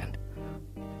Aunt Fran.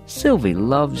 Sylvie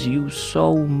loves you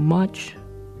so much.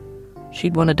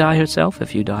 She'd want to die herself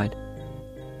if you died.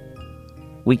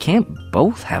 We can't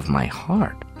both have my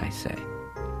heart, I say.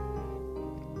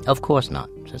 Of course not,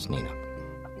 says Nina.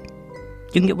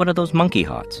 You can get one of those monkey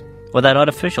hearts, or that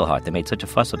artificial heart they made such a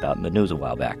fuss about in the news a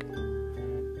while back.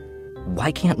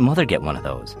 Why can't Mother get one of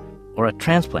those, or a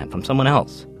transplant from someone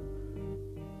else?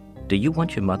 Do you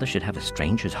want your mother should have a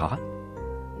stranger's heart?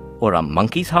 Or a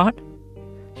monkey's heart?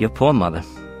 Your poor mother.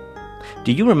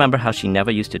 Do you remember how she never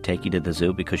used to take you to the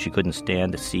zoo because she couldn't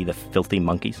stand to see the filthy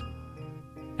monkeys?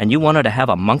 And you want her to have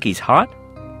a monkey's heart?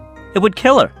 It would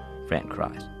kill her, Fran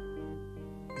cries.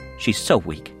 She's so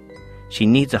weak. She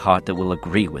needs a heart that will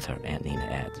agree with her, Aunt Nina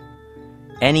adds.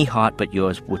 Any heart but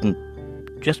yours wouldn't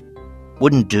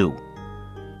do.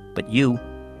 But you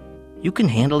can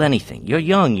handle anything. You're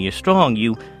young, you're strong,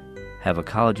 you have a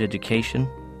college education,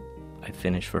 I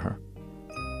finish for her.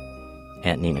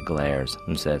 Aunt Nina glares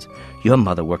and says, your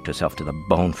mother worked herself to the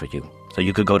bone for you, so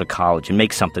you could go to college and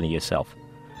make something of yourself.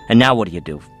 And now what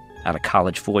do? Out of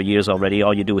college 4 years already,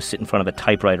 all you do is sit in front of a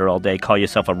typewriter all day, call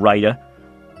yourself a writer,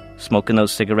 smoking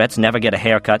those cigarettes, never get a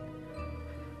haircut.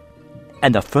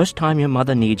 And the first time your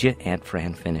mother needs you, Aunt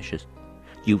Fran finishes,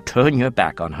 you turn your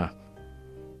back on her.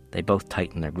 They both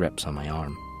tighten their grips on my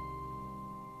arm.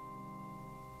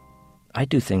 I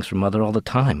do things for Mother all the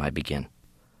time, I begin.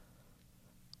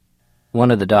 One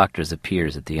of the doctors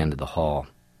appears at the end of the hall.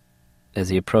 As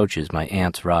he approaches, my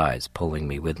aunts rise, pulling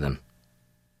me with them.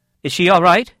 Is she all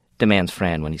right? Demands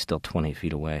Fran when he's still 20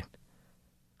 feet away.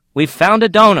 We've found a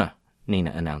donor,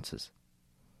 Nina announces.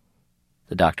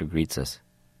 The doctor greets us.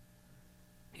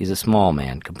 He's a small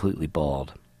man, completely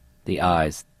bald. The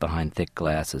eyes behind thick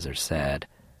glasses are sad.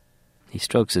 He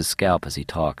strokes his scalp as he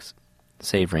talks,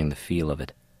 savoring the feel of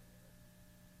it.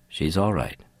 She's all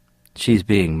right. She's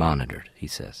being monitored, he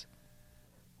says.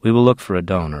 We will look for a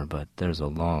donor, but there's a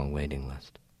long waiting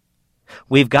list.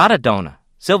 We've got a donor,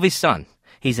 Sylvie's son.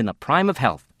 He's in the prime of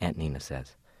health, Aunt Nina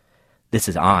says. This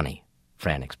is Arnie,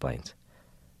 Fran explains.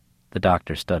 The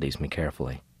doctor studies me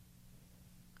carefully.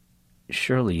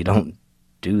 Surely you don't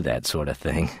do that sort of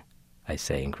thing, I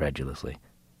say incredulously.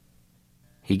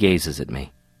 He gazes at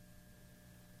me.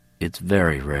 It's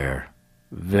very rare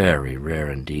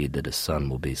indeed that a son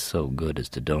will be so good as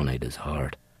to donate his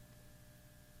heart.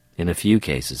 In a few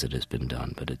cases it has been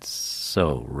done, but it's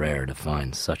so rare to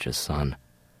find such a son.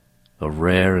 A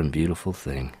rare and beautiful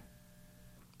thing.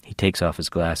 He takes off his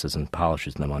glasses and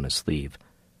polishes them on his sleeve.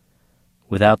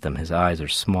 Without them, his eyes are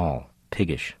small,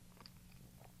 piggish.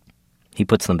 He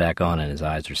puts them back on, and his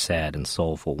eyes are sad and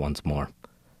soulful once more.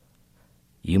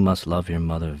 You must love your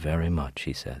mother very much,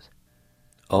 he says.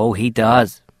 Oh, he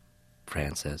does,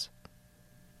 Fran says.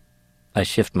 I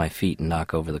shift my feet and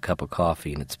knock over the cup of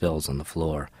coffee, and it spills on the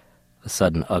floor, a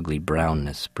sudden ugly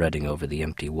brownness spreading over the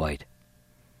empty white.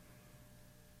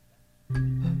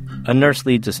 A nurse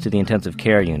leads us to the intensive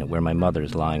care unit where my mother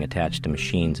is lying attached to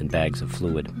machines and bags of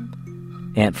fluid.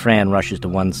 Aunt Fran rushes to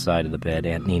one side of the bed,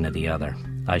 Aunt Nina the other.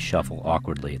 I shuffle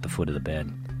awkwardly at the foot of the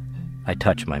bed. I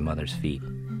touch my mother's feet.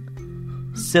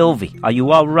 Sylvie, are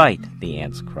you all right? The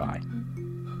aunts cry.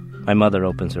 My mother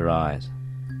opens her eyes.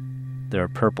 There are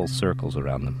purple circles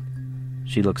around them.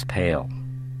 She looks pale,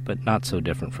 but not so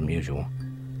different from usual.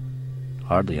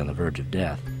 Hardly on the verge of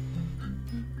death.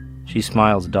 She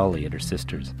smiles dully at her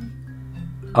sisters.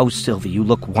 "Oh, Sylvie, you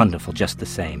look wonderful just the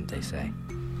same," they say.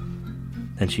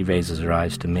 Then she raises her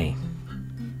eyes to me.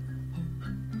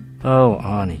 "Oh,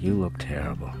 Arnie, you look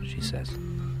terrible," she says.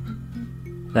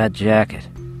 "That jacket.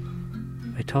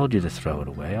 I told you to throw it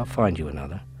away. I'll find you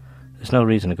another. There's no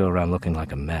reason to go around looking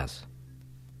like a mess."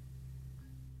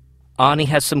 "Arnie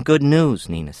has some good news,"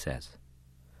 Nina says.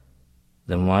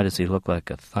 "Then why does he look like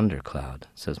a thundercloud?"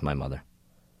 says my mother.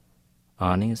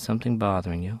 "Arnie, is something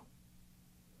bothering you?"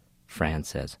 Fran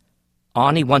says,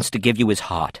 "Arnie wants to give you his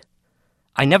heart."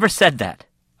 "I never said that,"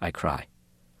 I cry.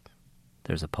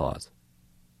 There's a pause.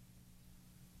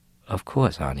 "Of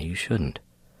course, Arnie, you shouldn't.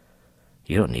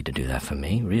 You don't need to do that for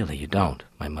me. Really, you don't,"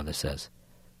 my mother says.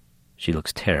 She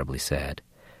looks terribly sad.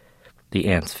 The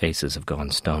aunts' faces have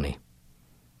gone stony.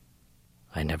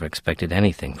 "I never expected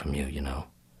anything from you, you know.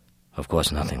 Of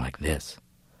course, nothing like this."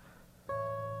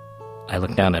 I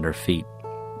look down at her feet,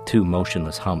 2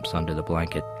 motionless humps under the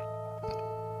blanket.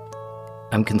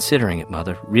 "I'm considering it,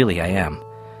 Mother. Really, I am.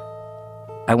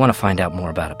 I want to find out more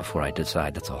about it before I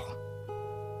decide, that's all.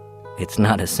 It's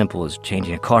not as simple as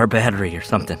changing a car battery or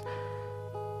something."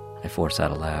 I force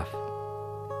out a laugh.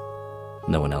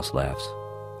 No one else laughs,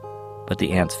 but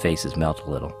the aunts' faces melt a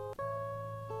little.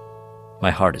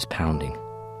 My heart is pounding.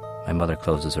 My mother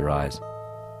closes her eyes.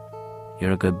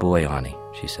 "You're a good boy, Arnie,"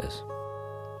 she says.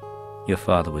 "Your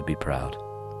father would be proud."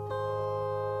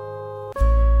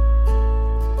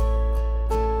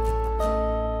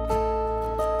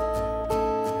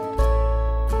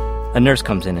 A nurse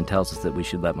comes in and tells us that we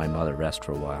should let my mother rest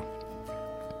for a while.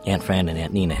 Aunt Fran and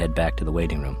Aunt Nina head back to the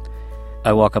waiting room.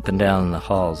 I walk up and down the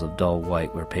halls of dull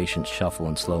white where patients shuffle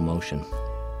in slow motion,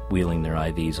 wheeling their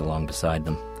IVs along beside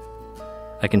them.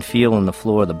 I can feel on the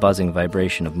floor the buzzing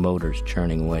vibration of motors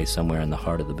churning away somewhere in the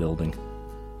heart of the building.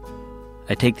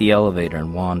 I take the elevator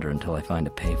and wander until I find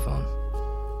a payphone.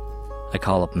 I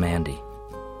call up Mandy.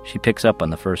 She picks up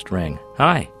on the first ring.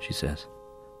 "Hi," she says.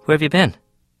 "Where have you been?"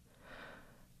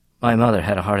 "My mother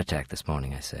had a heart attack this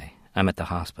morning," I say. "I'm at the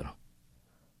hospital."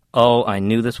 "Oh, I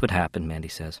knew this would happen," Mandy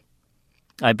says.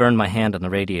 "I burned my hand on the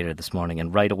radiator this morning,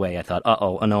 and right away I thought,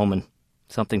 uh-oh, an omen.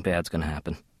 Something bad's going to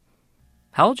happen."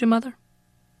 "How old's your mother?"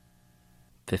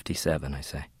 57, I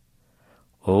say.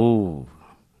 "Oh,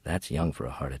 that's young for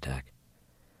a heart attack.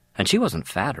 And she wasn't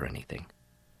fat or anything.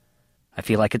 I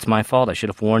feel like it's my fault. I should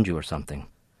have warned you or something."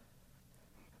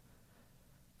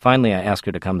 Finally, I ask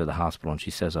her to come to the hospital, and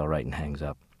she says all right and hangs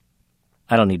up.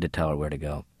 I don't need to tell her where to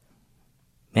go.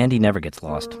 Mandy never gets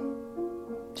lost.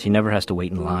 She never has to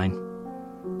wait in line.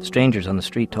 Strangers on the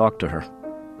street talk to her.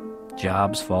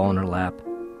 Jobs fall in her lap.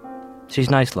 She's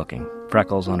nice-looking,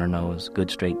 freckles on her nose,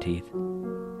 good straight teeth.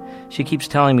 She keeps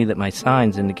telling me that my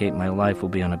signs indicate my life will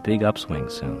be on a big upswing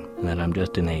soon, and that I'm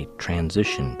just in a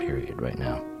transition period right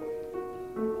now.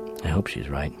 I hope she's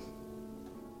right.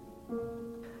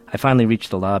 I finally reach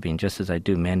the lobby, and just as I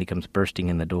do, Mandy comes bursting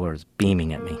in the doors,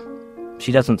 beaming at me.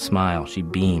 She doesn't smile, she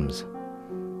beams.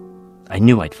 "I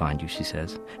knew I'd find you," she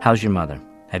says. "How's your mother?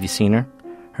 Have you seen her?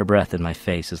 Her breath in my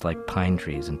face is like pine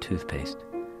trees and toothpaste."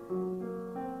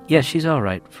 "Yeah, she's all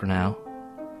right for now.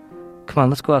 Come on,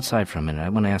 let's go outside for a minute. I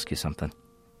want to ask you something."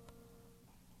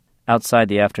 Outside,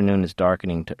 the afternoon is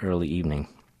darkening to early evening.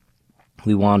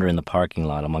 We wander in the parking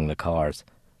lot among the cars,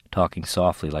 talking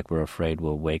softly like we're afraid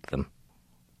we'll wake them.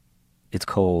 It's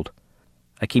cold.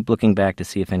 I keep looking back to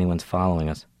see if anyone's following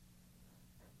us.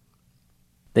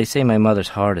 "They say my mother's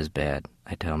heart is bad,"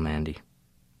 I tell Mandy.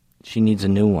 "She needs a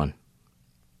new one.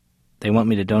 They want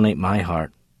me to donate my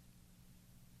heart.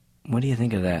 What do you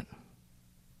think of that?"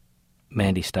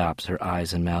 Mandy stops, her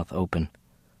eyes and mouth open.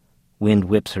 Wind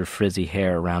whips her frizzy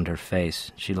hair around her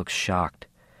face. She looks shocked.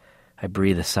 I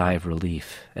breathe a sigh of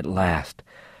relief. At last,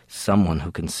 someone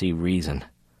who can see reason.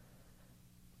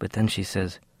 But then she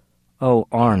says, "Oh,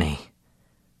 Arnie,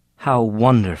 how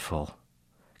wonderful.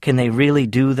 Can they really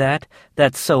do that?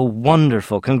 That's so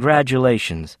wonderful.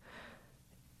 Congratulations."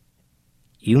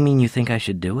 "You mean you think I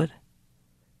should do it?"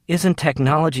 "Isn't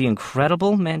technology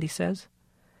incredible?" Mandy says.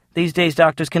 "These days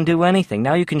doctors can do anything.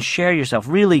 Now you can share yourself,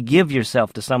 really give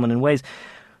yourself to someone in ways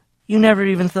you never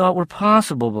even thought were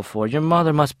possible before. Your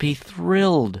mother must be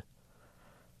thrilled."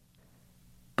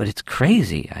 "But it's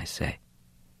crazy," I say.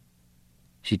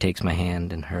 She takes my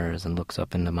hand in hers and looks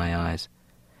up into my eyes.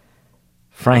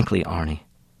 "Frankly, Arnie,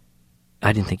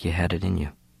 I didn't think you had it in you.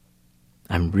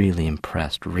 I'm really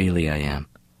impressed, really I am."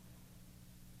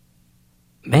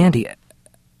 "Mandy,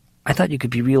 I thought you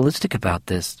could be realistic about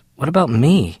this. What about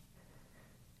me?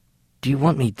 Do you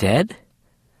want me dead?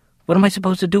 What am I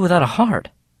supposed to do without a heart?"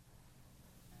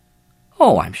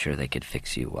 "Oh, I'm sure they could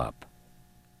fix you up.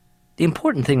 The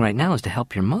important thing right now is to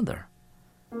help your mother.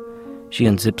 She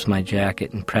unzips my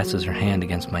jacket and presses her hand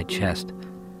against my chest.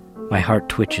 My heart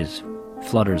twitches,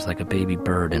 flutters like a baby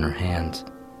bird in her hands.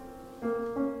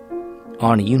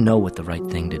 Arnie, you know what the right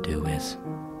thing to do is.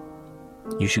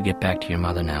 You should get back to your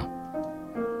mother now.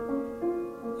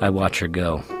 I watch her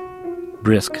go.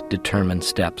 Brisk, determined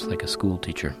steps like a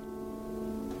schoolteacher.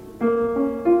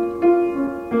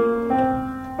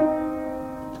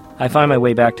 I find my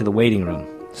way back to the waiting room.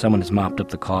 Someone has mopped up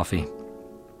the coffee.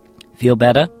 Feel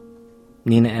better?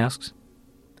 Nina asks.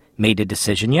 Made a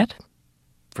decision yet?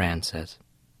 Fran says.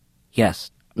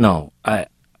 Yes. No, I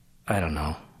don't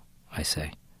know, I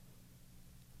say.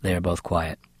 They are both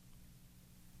quiet.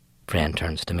 Fran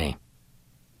turns to me.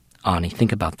 Arnie,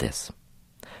 think about this.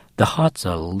 The heart's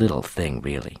a little thing,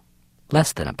 really.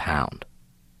 Less than a pound.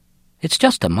 It's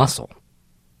just a muscle.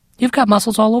 You've got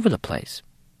muscles all over the place.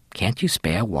 Can't you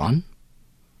spare one?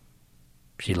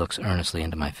 She looks earnestly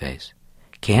into my face.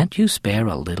 Can't you spare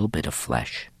a little bit of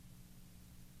flesh?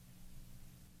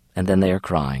 And then they are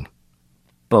crying.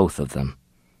 Both of them.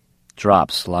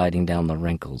 Drops sliding down the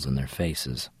wrinkles in their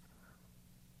faces.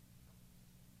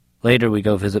 Later we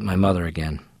go visit my mother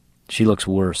again. She looks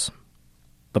worse.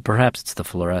 But perhaps it's the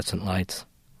fluorescent lights.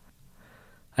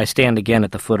 I stand again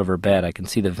at the foot of her bed. I can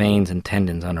see the veins and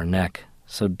tendons on her neck,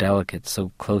 so delicate,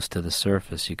 so close to the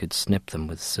surface you could snip them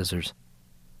with scissors.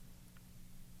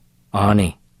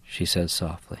 Arnie, she says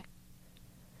softly,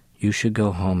 you should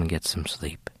go home and get some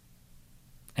sleep.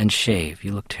 And shave,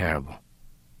 you look terrible.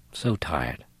 So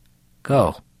tired.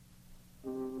 Go.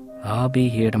 I'll be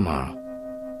here tomorrow.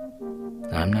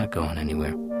 I'm not going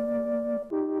anywhere.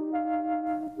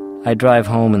 I drive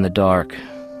home in the dark.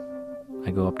 I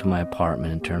go up to my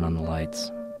apartment and turn on the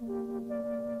lights.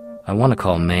 I want to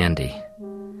call Mandy.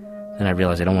 Then I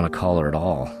realize I don't want to call her at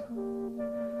all.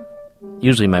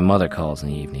 Usually my mother calls in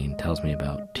the evening and tells me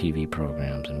about TV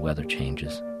programs and weather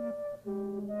changes.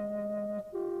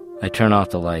 I turn off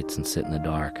the lights and sit in the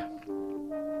dark.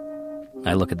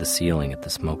 I look at the ceiling at the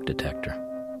smoke detector.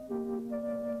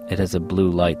 It has a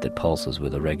blue light that pulses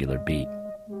with a regular beat,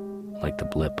 like the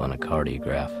blip on a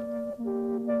cardiograph.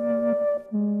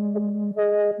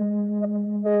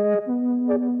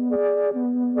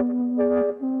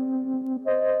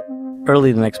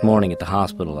 Early the next morning at the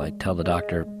hospital, I tell the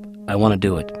doctor, I want to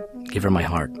do it. Give her my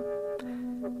heart.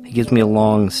 He gives me a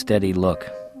long, steady look,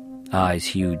 eyes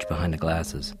huge behind the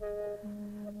glasses.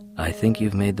 I think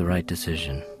you've made the right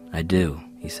decision. I do,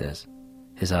 he says.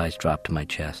 His eyes drop to my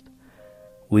chest.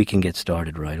 We can get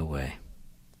started right away.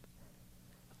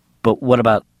 But what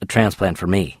about a transplant for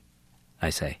me?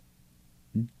 I say.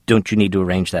 Don't you need to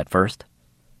arrange that first?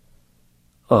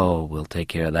 Oh, we'll take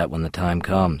care of that when the time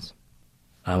comes.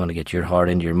 I want to get your heart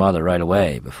into your mother right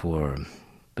away before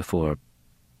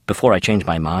I change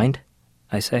my mind,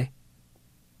 I say.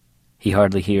 He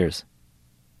hardly hears.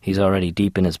 He's already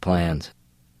deep in his plans.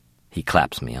 He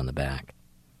claps me on the back.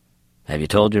 Have you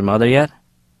told your mother yet?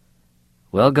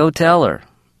 Well, go tell her.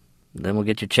 Then we'll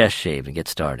get your chest shaved and get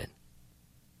started.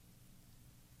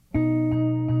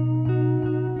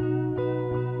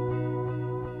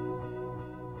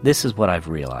 This is what I've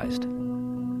realized.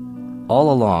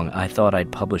 All along, I thought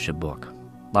I'd publish a book,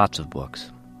 lots of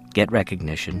books, get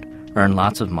recognition, earn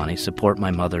lots of money, support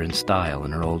my mother in style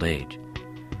in her old age,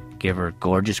 give her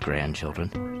gorgeous grandchildren.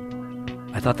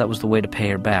 I thought that was the way to pay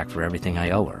her back for everything I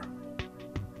owe her.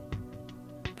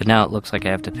 But now it looks like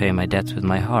I have to pay my debts with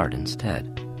my heart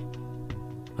instead.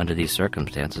 Under these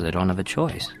circumstances, I don't have a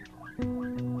choice.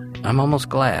 I'm almost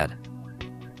glad.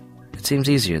 It seems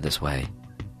easier this way.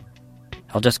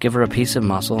 I'll just give her a piece of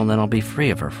muscle and then I'll be free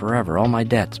of her forever, all my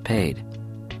debts paid.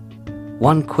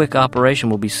 One quick operation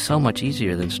will be so much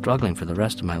easier than struggling for the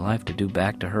rest of my life to do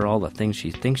back to her all the things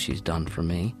she thinks she's done for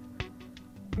me.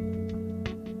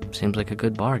 Seems like a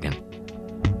good bargain.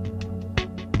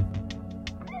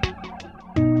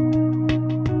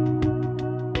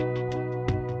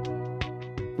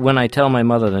 When I tell my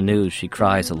mother the news, she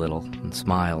cries a little and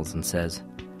smiles and says,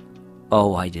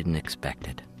 "Oh, I didn't expect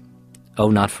it. Oh,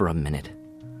 not for a minute.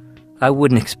 I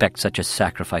wouldn't expect such a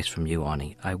sacrifice from you,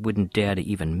 Arnie. I wouldn't dare to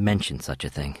even mention such a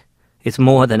thing. It's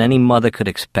more than any mother could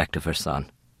expect of her son.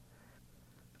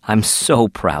 I'm so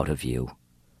proud of you.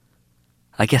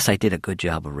 I guess I did a good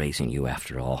job of raising you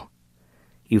after all.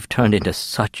 You've turned into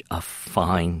such a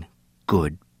fine,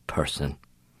 good person.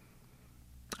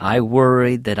 I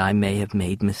worried that I may have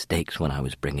made mistakes when I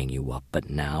was bringing you up, but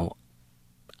now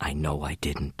I know I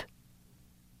didn't."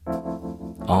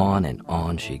 On and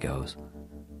on she goes.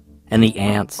 And the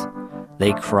aunts,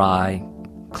 they cry,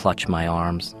 clutch my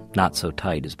arms, not so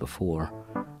tight as before.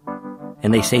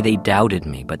 And they say they doubted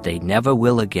me, but they never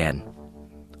will again.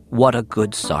 What a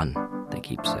good son, they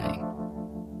keep saying.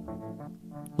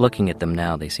 Looking at them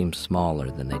now, they seem smaller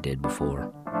than they did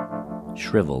before.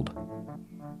 Shriveled.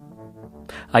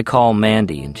 I call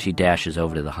Mandy, and she dashes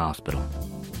over to the hospital.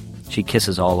 She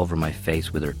kisses all over my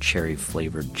face with her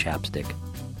cherry-flavored chapstick.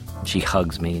 She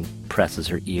hugs me and presses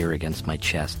her ear against my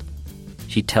chest.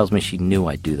 She tells me she knew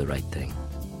I'd do the right thing.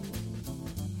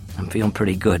 I'm feeling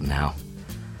pretty good now.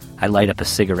 I light up a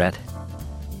cigarette.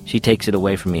 She takes it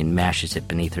away from me and mashes it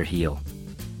beneath her heel.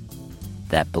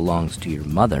 "That belongs to your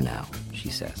mother now," she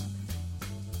says.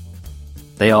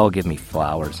 They all give me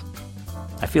flowers.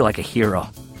 I feel like a hero.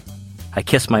 I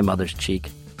kiss my mother's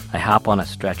cheek. I hop on a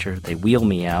stretcher. They wheel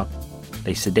me out.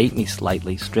 They sedate me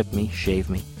slightly, strip me, shave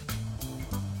me.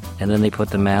 And then they put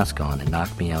the mask on and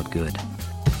knock me out good.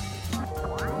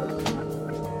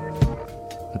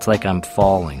 It's like I'm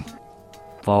falling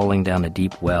down a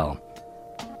deep well,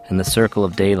 and the circle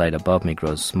of daylight above me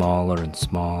grows smaller and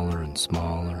smaller and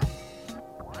smaller,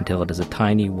 until it is a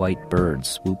tiny white bird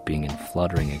swooping and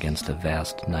fluttering against a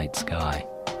vast night sky.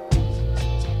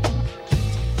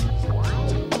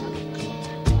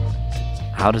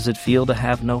 How does it feel to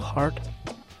have no heart?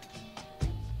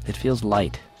 It feels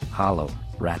light, hollow,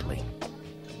 rattly.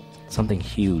 Something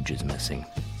huge is missing.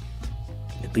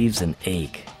 It leaves an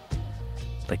ache,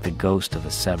 like the ghost of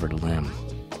a severed limb.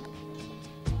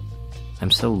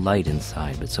 I'm so light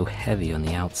inside, but so heavy on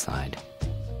the outside.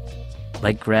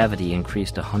 Like gravity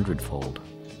increased 100-fold.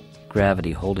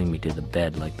 Gravity holding me to the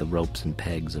bed like the ropes and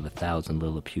pegs of 1,000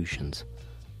 Lilliputians.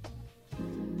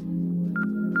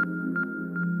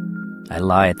 I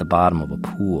lie at the bottom of a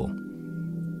pool.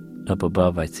 Up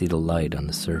above, I see the light on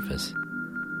the surface.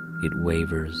 It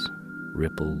wavers,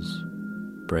 ripples,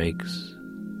 breaks,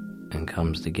 and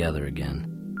comes together again.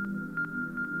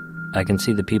 I can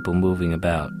see the people moving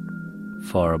about,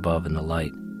 far above in the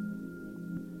light.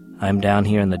 I'm down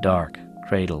here in the dark,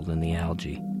 cradled in the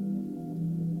algae.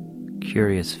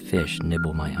 Curious fish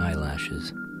nibble my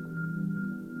eyelashes.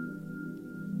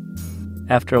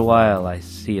 After a while, I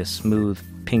see a smooth,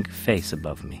 pink face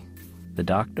above me. The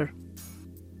doctor?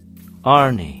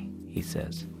 "Arnie," he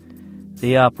says,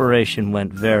 "the operation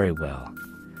went very well.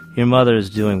 Your mother is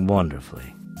doing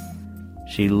wonderfully.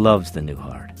 She loves the new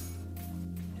heart."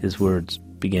 His words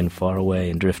begin far away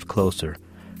and drift closer,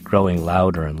 growing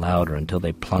louder and louder until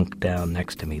they plunk down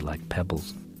next to me like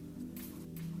pebbles.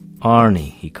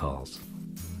 "Arnie," he calls.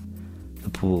 The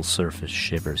pool's surface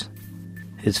shivers.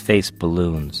 His face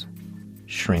balloons,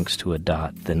 shrinks to a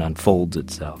dot, then unfolds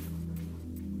itself.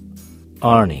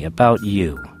 "Arnie, about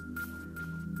you.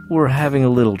 We're having a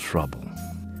little trouble.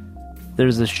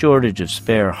 There's a shortage of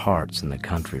spare hearts in the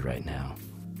country right now.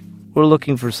 We're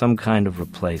looking for some kind of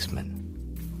replacement.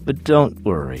 But don't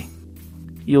worry.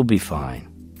 You'll be fine."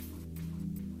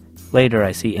 Later,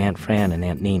 I see Aunt Fran and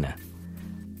Aunt Nina.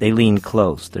 They lean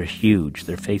close. They're huge.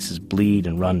 Their faces bleed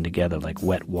and run together like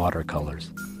wet watercolors.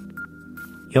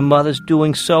 "Your mother's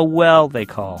doing so well," they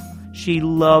call. "She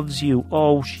loves you.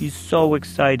 Oh, she's so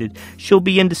excited. She'll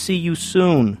be in to see you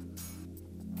soon."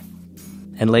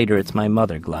 And later it's my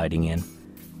mother gliding in,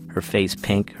 her face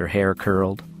pink, her hair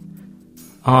curled.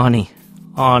 Arnie,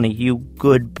 you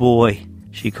good boy,"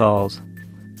 she calls.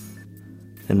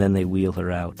 And then they wheel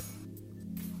her out.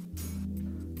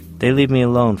 They leave me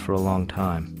alone for a long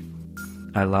time.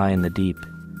 I lie in the deep.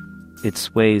 It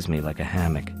sways me like a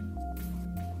hammock.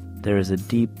 There is a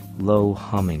deep, low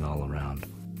humming all around,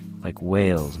 like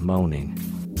whales moaning.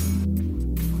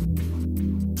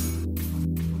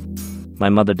 My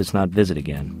mother does not visit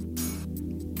again.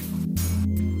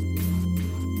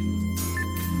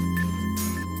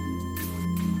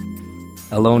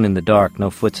 Alone in the dark, no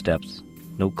footsteps,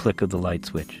 no click of the light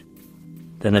switch.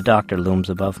 Then a doctor looms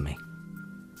above me.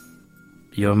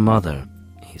 "Your mother,"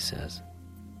 he says,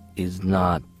 "is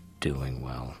not doing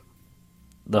well.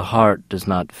 The heart does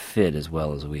not fit as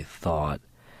well as we thought.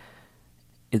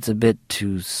 It's a bit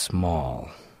too small."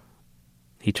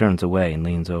 He turns away and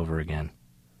leans over again.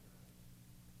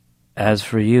 "As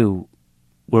for you,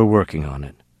 we're working on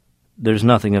it. There's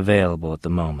nothing available at the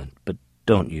moment, but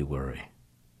don't you worry."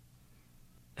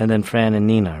 And then Fran and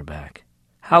Nina are back.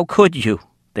 "How could you?"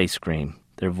 they scream,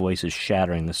 their voices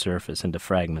shattering the surface into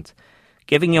fragments.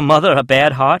 "Giving your mother a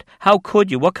bad heart? How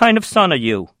could you? What kind of son are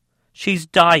you? She's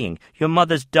dying. Your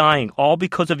mother's dying, all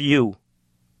because of you."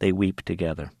 They weep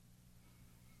together.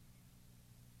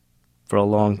 For a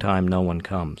long time, no one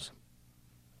comes.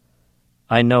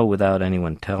 I know without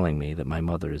anyone telling me that my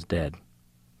mother is dead.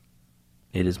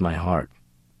 It is my heart.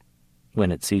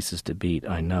 When it ceases to beat,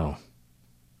 I know.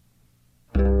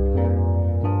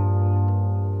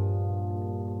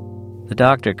 The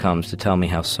doctor comes to tell me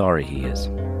how sorry he is.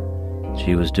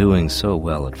 She was doing so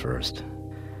well at first.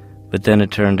 But then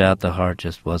it turned out the heart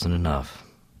just wasn't enough.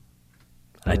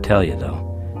 I tell you,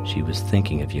 though, she was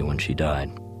thinking of you when she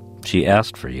died. She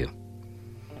asked for you.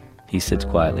 He sits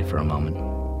quietly for a moment.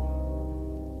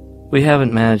 We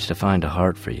haven't managed to find a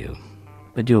heart for you,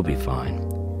 but you'll be fine.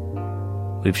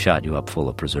 We've shot you up full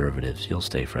of preservatives. You'll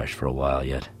stay fresh for a while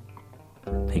yet.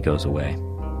 He goes away.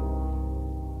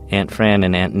 Aunt Fran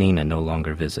and Aunt Nina no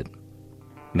longer visit.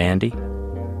 Mandy?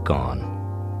 Gone.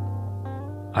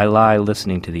 I lie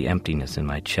listening to the emptiness in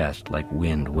my chest like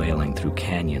wind wailing through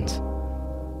canyons.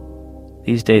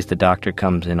 These days the doctor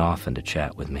comes in often to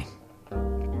chat with me.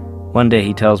 One day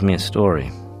he tells me a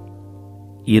story.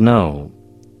 You know,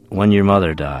 when your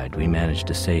mother died, we managed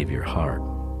to save your heart.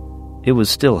 It was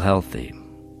still healthy.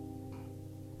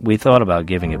 We thought about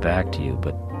giving it back to you,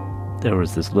 but there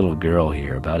was this little girl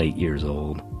here, about 8 years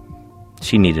old.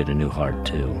 She needed a new heart,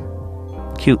 too.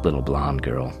 Cute little blonde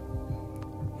girl.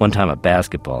 One time a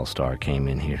basketball star came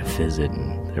in here to visit,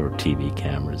 and there were TV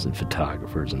cameras and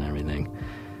photographers and everything.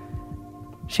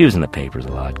 She was in the papers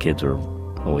a lot. Kids were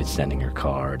always sending her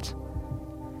cards.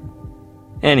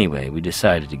 Anyway, we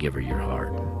decided to give her your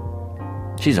heart.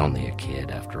 She's only a kid,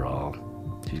 after all.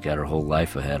 She's got her whole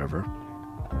life ahead of her.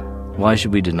 Why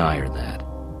should we deny her that?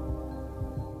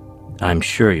 I'm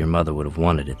sure your mother would have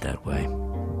wanted it that way.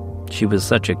 She was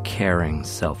such a caring,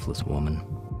 selfless woman.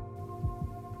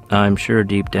 I'm sure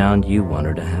deep down you want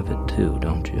her to have it too,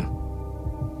 don't you?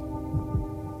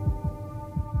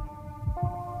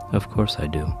 Of course I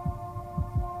do.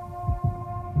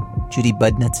 Judy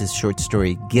Budnitz's short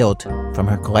story, Guilt, from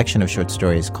her collection of short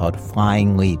stories called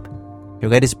Flying Leap. Her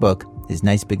latest book is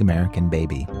Nice Big American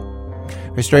Baby.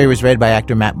 Her story was read by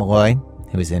actor Matt Malloy,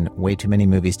 who is in way too many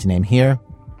movies to name here,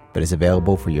 but is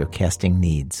available for your casting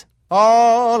needs.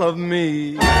 All of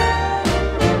me,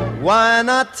 why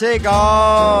not take all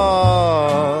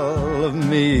of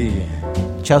me?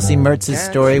 Chelsea Mertz's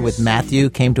story with Matthew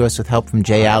came to us with help from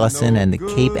Jay Allison and the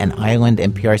Cape and Island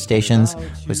NPR stations,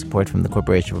 with support from the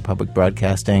Corporation for Public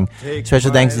Broadcasting.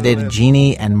 Special thanks today to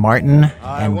Jeannie and Martin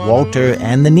and Walter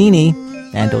and the Nini,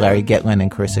 and to Larry Getlin and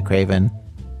Carissa Craven.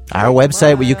 Our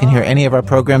website, where you can hear any of our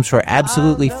programs for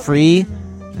absolutely free,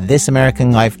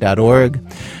 thisamericanlife.org.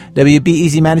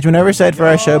 WBEZ Management Oversight for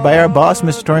our show by our boss,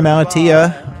 Mr. Torey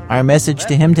Malatia. Our message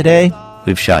to him today: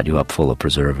 we've shot you up full of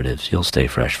preservatives. You'll stay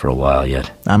fresh for a while yet.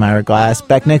 I'm Ira Glass,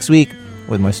 back next week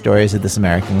with more stories of This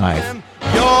American Life.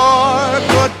 Your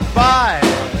goodbye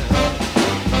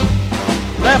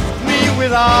left me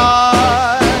with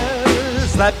eyes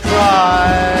that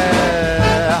cry.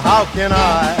 How can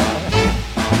I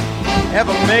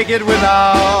ever make it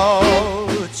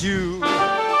without you?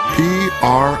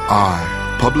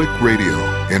 PRI, Public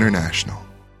Radio International.